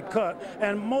seriously cut.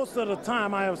 And most of the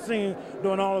time I have seen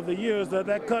during all of the years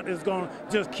that cut is going to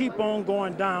just keep on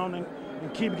going down and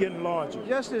keep getting larger.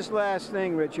 Just this last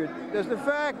thing, Richard, does the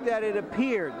fact that it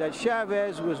appeared that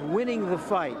Chavez was winning the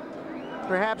fight,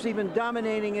 perhaps even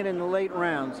dominating it in the late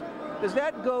rounds, does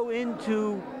that go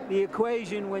into the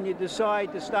equation when you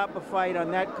decide to stop a fight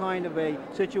on that kind of a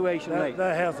situation late?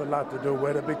 That has a lot to do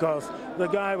with it because the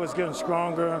guy was getting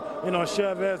stronger. You know,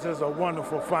 Chavez is a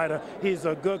wonderful fighter. He's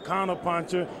a good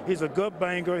counterpuncher. He's a good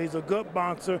banger. He's a good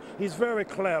boxer. He's very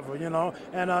clever, you know,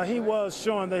 and he was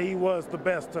showing that he was the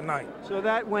best tonight. So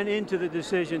that went into the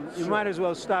decision. You might as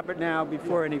well stop it now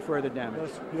before any further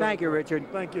damage. Thank you,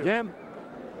 Richard. Thank you. Jim?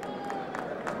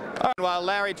 While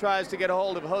Larry tries to get a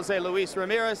hold of Jose Luis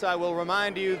Ramirez, I will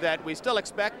remind you that we still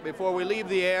expect, before we leave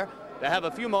the air, to have a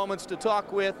few moments to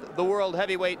talk with the world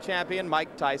heavyweight champion,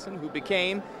 Mike Tyson, who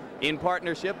became, in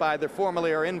partnership either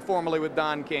formally or informally with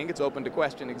Don King, it's open to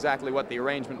question exactly what the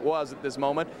arrangement was at this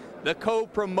moment, the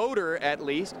co-promoter, at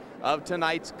least, of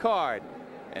tonight's card.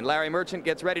 And Larry Merchant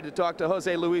gets ready to talk to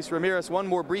Jose Luis Ramirez. One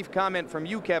more brief comment from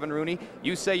you, Kevin Rooney.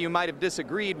 You say you might have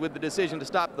disagreed with the decision to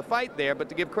stop the fight there, but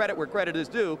to give credit where credit is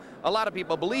due, a lot of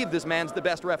people believe this man's the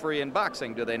best referee in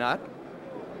boxing, do they not?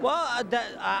 Well,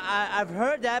 I've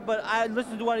heard that, but I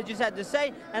listened to what he just had to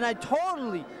say, and I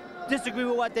totally disagree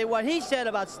with what he said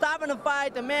about stopping the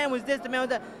fight. The man was this, the man was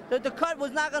that. The cut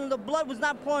was not going to, the blood was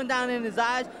not pouring down in his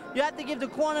eyes. You have to give the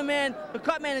corner man, the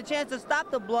cut man, a chance to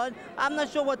stop the blood. I'm not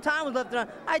sure what time was left around.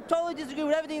 I totally disagree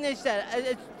with everything they said.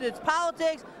 It's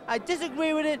politics. I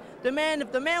disagree with it. The man,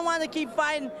 if the man wanted to keep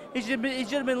fighting, he should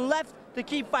have been left to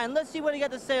keep fighting. Let's see what he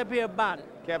got to say up here about it.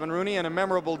 Kevin Rooney in a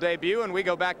memorable debut, and we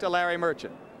go back to Larry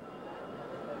Merchant.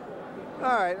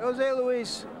 All right, Jose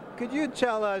Luis, could you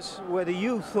tell us whether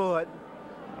you thought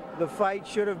the fight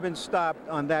should have been stopped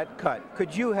on that cut?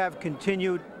 Could you have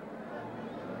continued?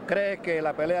 ¿Crees que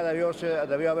la pelea debió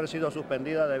haber sido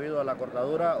suspendida debido a la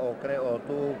cortadura o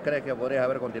tú crees que podrías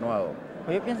haber continuado?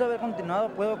 Pues yo pienso haber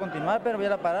continuado, puedo continuar, pero ya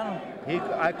la pararon.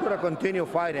 I could have continued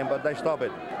fighting, but they stopped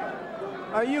it.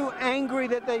 Are you angry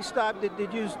that they stopped it?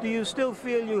 Do you still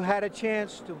feel you had a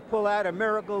chance to pull out a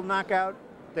miracle knockout?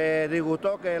 ¿Te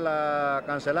disgustó que la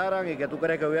cancelaran y que tú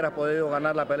crees que hubieras podido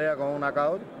ganar la pelea con un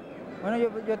knockout? Bueno,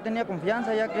 yo tenía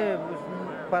confianza ya que pues,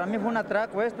 para mí fue un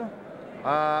atraco esto.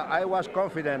 I was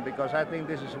confident because I think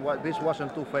this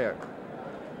wasn't too fair.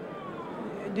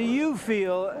 Do you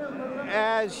feel,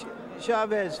 as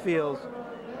Chavez feels,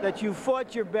 that you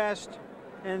fought your best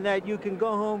and that you can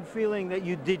go home feeling that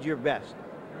you did your best?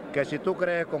 Que si tú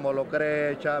crees, como lo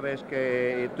cree Chavez,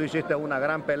 que tú hiciste una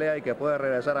gran pelea y que puedes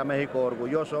regresar a México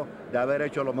orgulloso de haber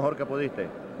hecho lo mejor que pudiste.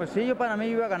 Pues sí, yo para mí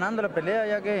iba ganando la pelea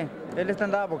ya que él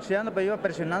andaba boxeando, pero iba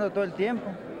presionando todo el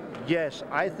tiempo. Yes,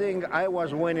 I think I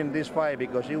was winning this fight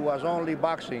because he was only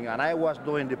boxing and I was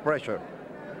doing the pressure.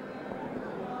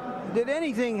 Did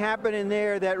anything happen in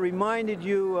there that reminded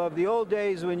you of the old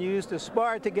days when you used to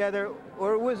spar together,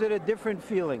 or was it a different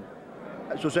feeling?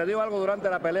 ¿Sucedió algo durante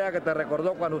la pelea que te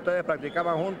recordó cuando ustedes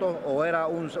practicaban juntos o era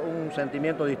un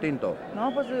sentimiento distinto?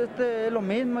 No, pues es lo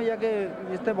mismo, ya que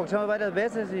boxeamos varias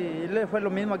veces y le fue lo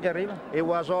mismo aquí arriba. It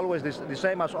was always the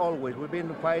same as always. We've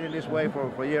been fighting this way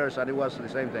for years and it was the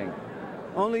same thing.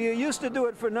 Only you used to do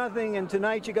it for nothing and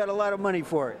tonight you got a lot of money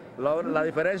for it. La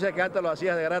diferencia es que antes lo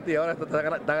hacías de gratis y ahora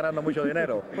está ganando mucho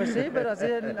dinero. Pues sí, pero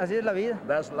así es la vida.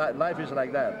 Life is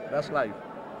like that. That's life.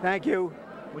 Thank you.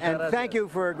 And thank you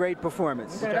for a great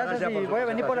performance. Muchas gracias y voy a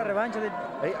venir por la revancha.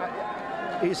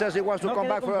 He says he wants to come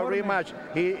back for a rematch.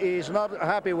 He is not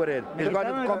happy with it. He's going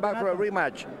to come back for a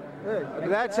rematch.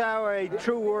 That's how a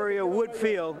true warrior would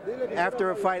feel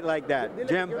after a fight like that.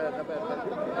 Jim?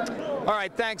 All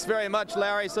right, thanks very much,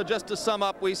 Larry. So just to sum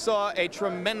up, we saw a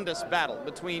tremendous battle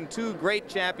between two great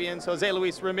champions, Jose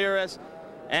Luis Ramirez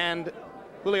and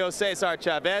Julio Cesar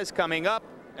Chavez. Coming up,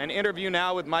 an interview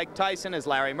now with Mike Tyson as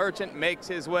Larry Merchant makes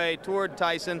his way toward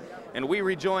Tyson, and we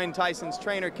rejoin Tyson's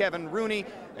trainer, Kevin Rooney.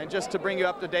 And just to bring you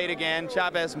up to date again,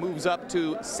 Chavez moves up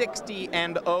to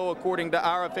 60-0 according to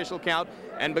our official count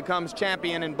and becomes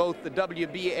champion in both the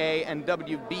WBA and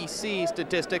WBC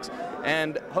statistics.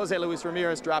 And Jose Luis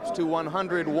Ramirez drops to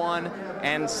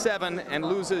 101-7 and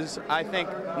loses, I think,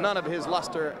 none of his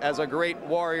luster as a great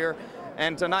warrior.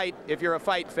 And tonight, if you're a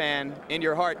fight fan, in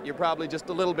your heart, you're probably just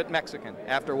a little bit Mexican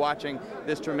after watching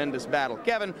this tremendous battle.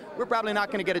 Kevin, we're probably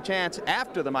not going to get a chance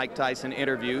after the Mike Tyson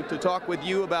interview to talk with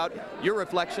you about your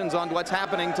reflections on what's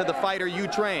happening to the fighter you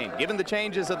train. Given the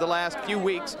changes of the last few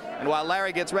weeks, and while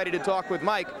Larry gets ready to talk with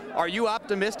Mike, are you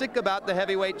optimistic about the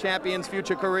heavyweight champion's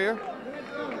future career?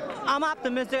 I'm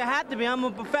optimistic. I have to be. I'm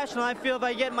a professional. I feel if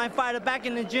I get my fighter back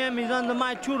in the gym, he's under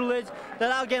my tutelage,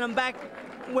 that I'll get him back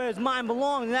where his mind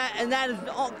belongs, and that is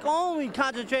only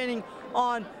concentrating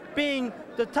on being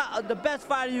the best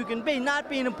fighter you can be, not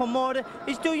being a promoter.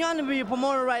 He's too young to be a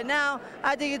promoter right now.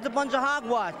 I think it's a bunch of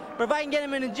hogwash. But if I can get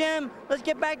him in the gym, let's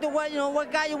get back to what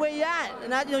got you where you're at.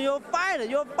 And that, you're a fighter.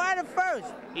 You're a fighter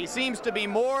first. He seems to be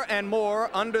more and more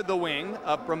under the wing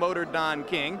of promoter Don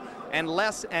King, and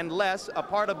less a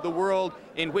part of the world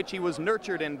in which he was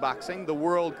nurtured in boxing, the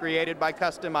world created by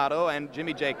Customado and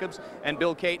Jimmy Jacobs and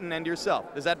Bill Caton and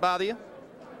yourself. Does that bother you?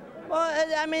 Well,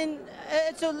 I mean,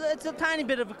 it's a tiny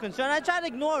bit of a concern. I try to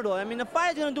ignore it all. I mean, the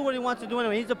fighter's going to do what he wants to do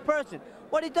anyway. He's a person.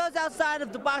 What he does outside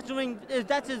of the boxing ring,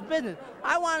 that's his business.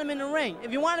 I want him in the ring.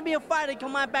 If you want to be a fighter,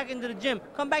 come on back into the gym.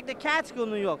 Come back to Catskill,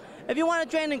 New York. If you want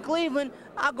to train in Cleveland,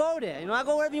 I'll go there. I'll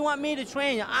go wherever you want me to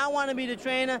train you. I want to be the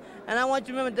trainer, and I want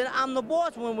you to remember that I'm the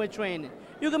boss when we're training.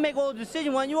 You can make all the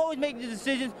decisions. You always make the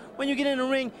decisions when you get in the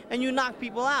ring and you knock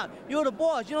people out. You're the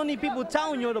boss. You don't need people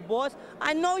telling you're the boss.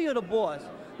 I know you're the boss.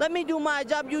 Let me do my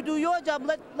job, you do your job.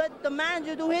 Let the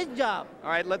manager do his job. All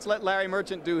right, let's let Larry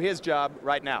Merchant do his job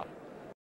right now.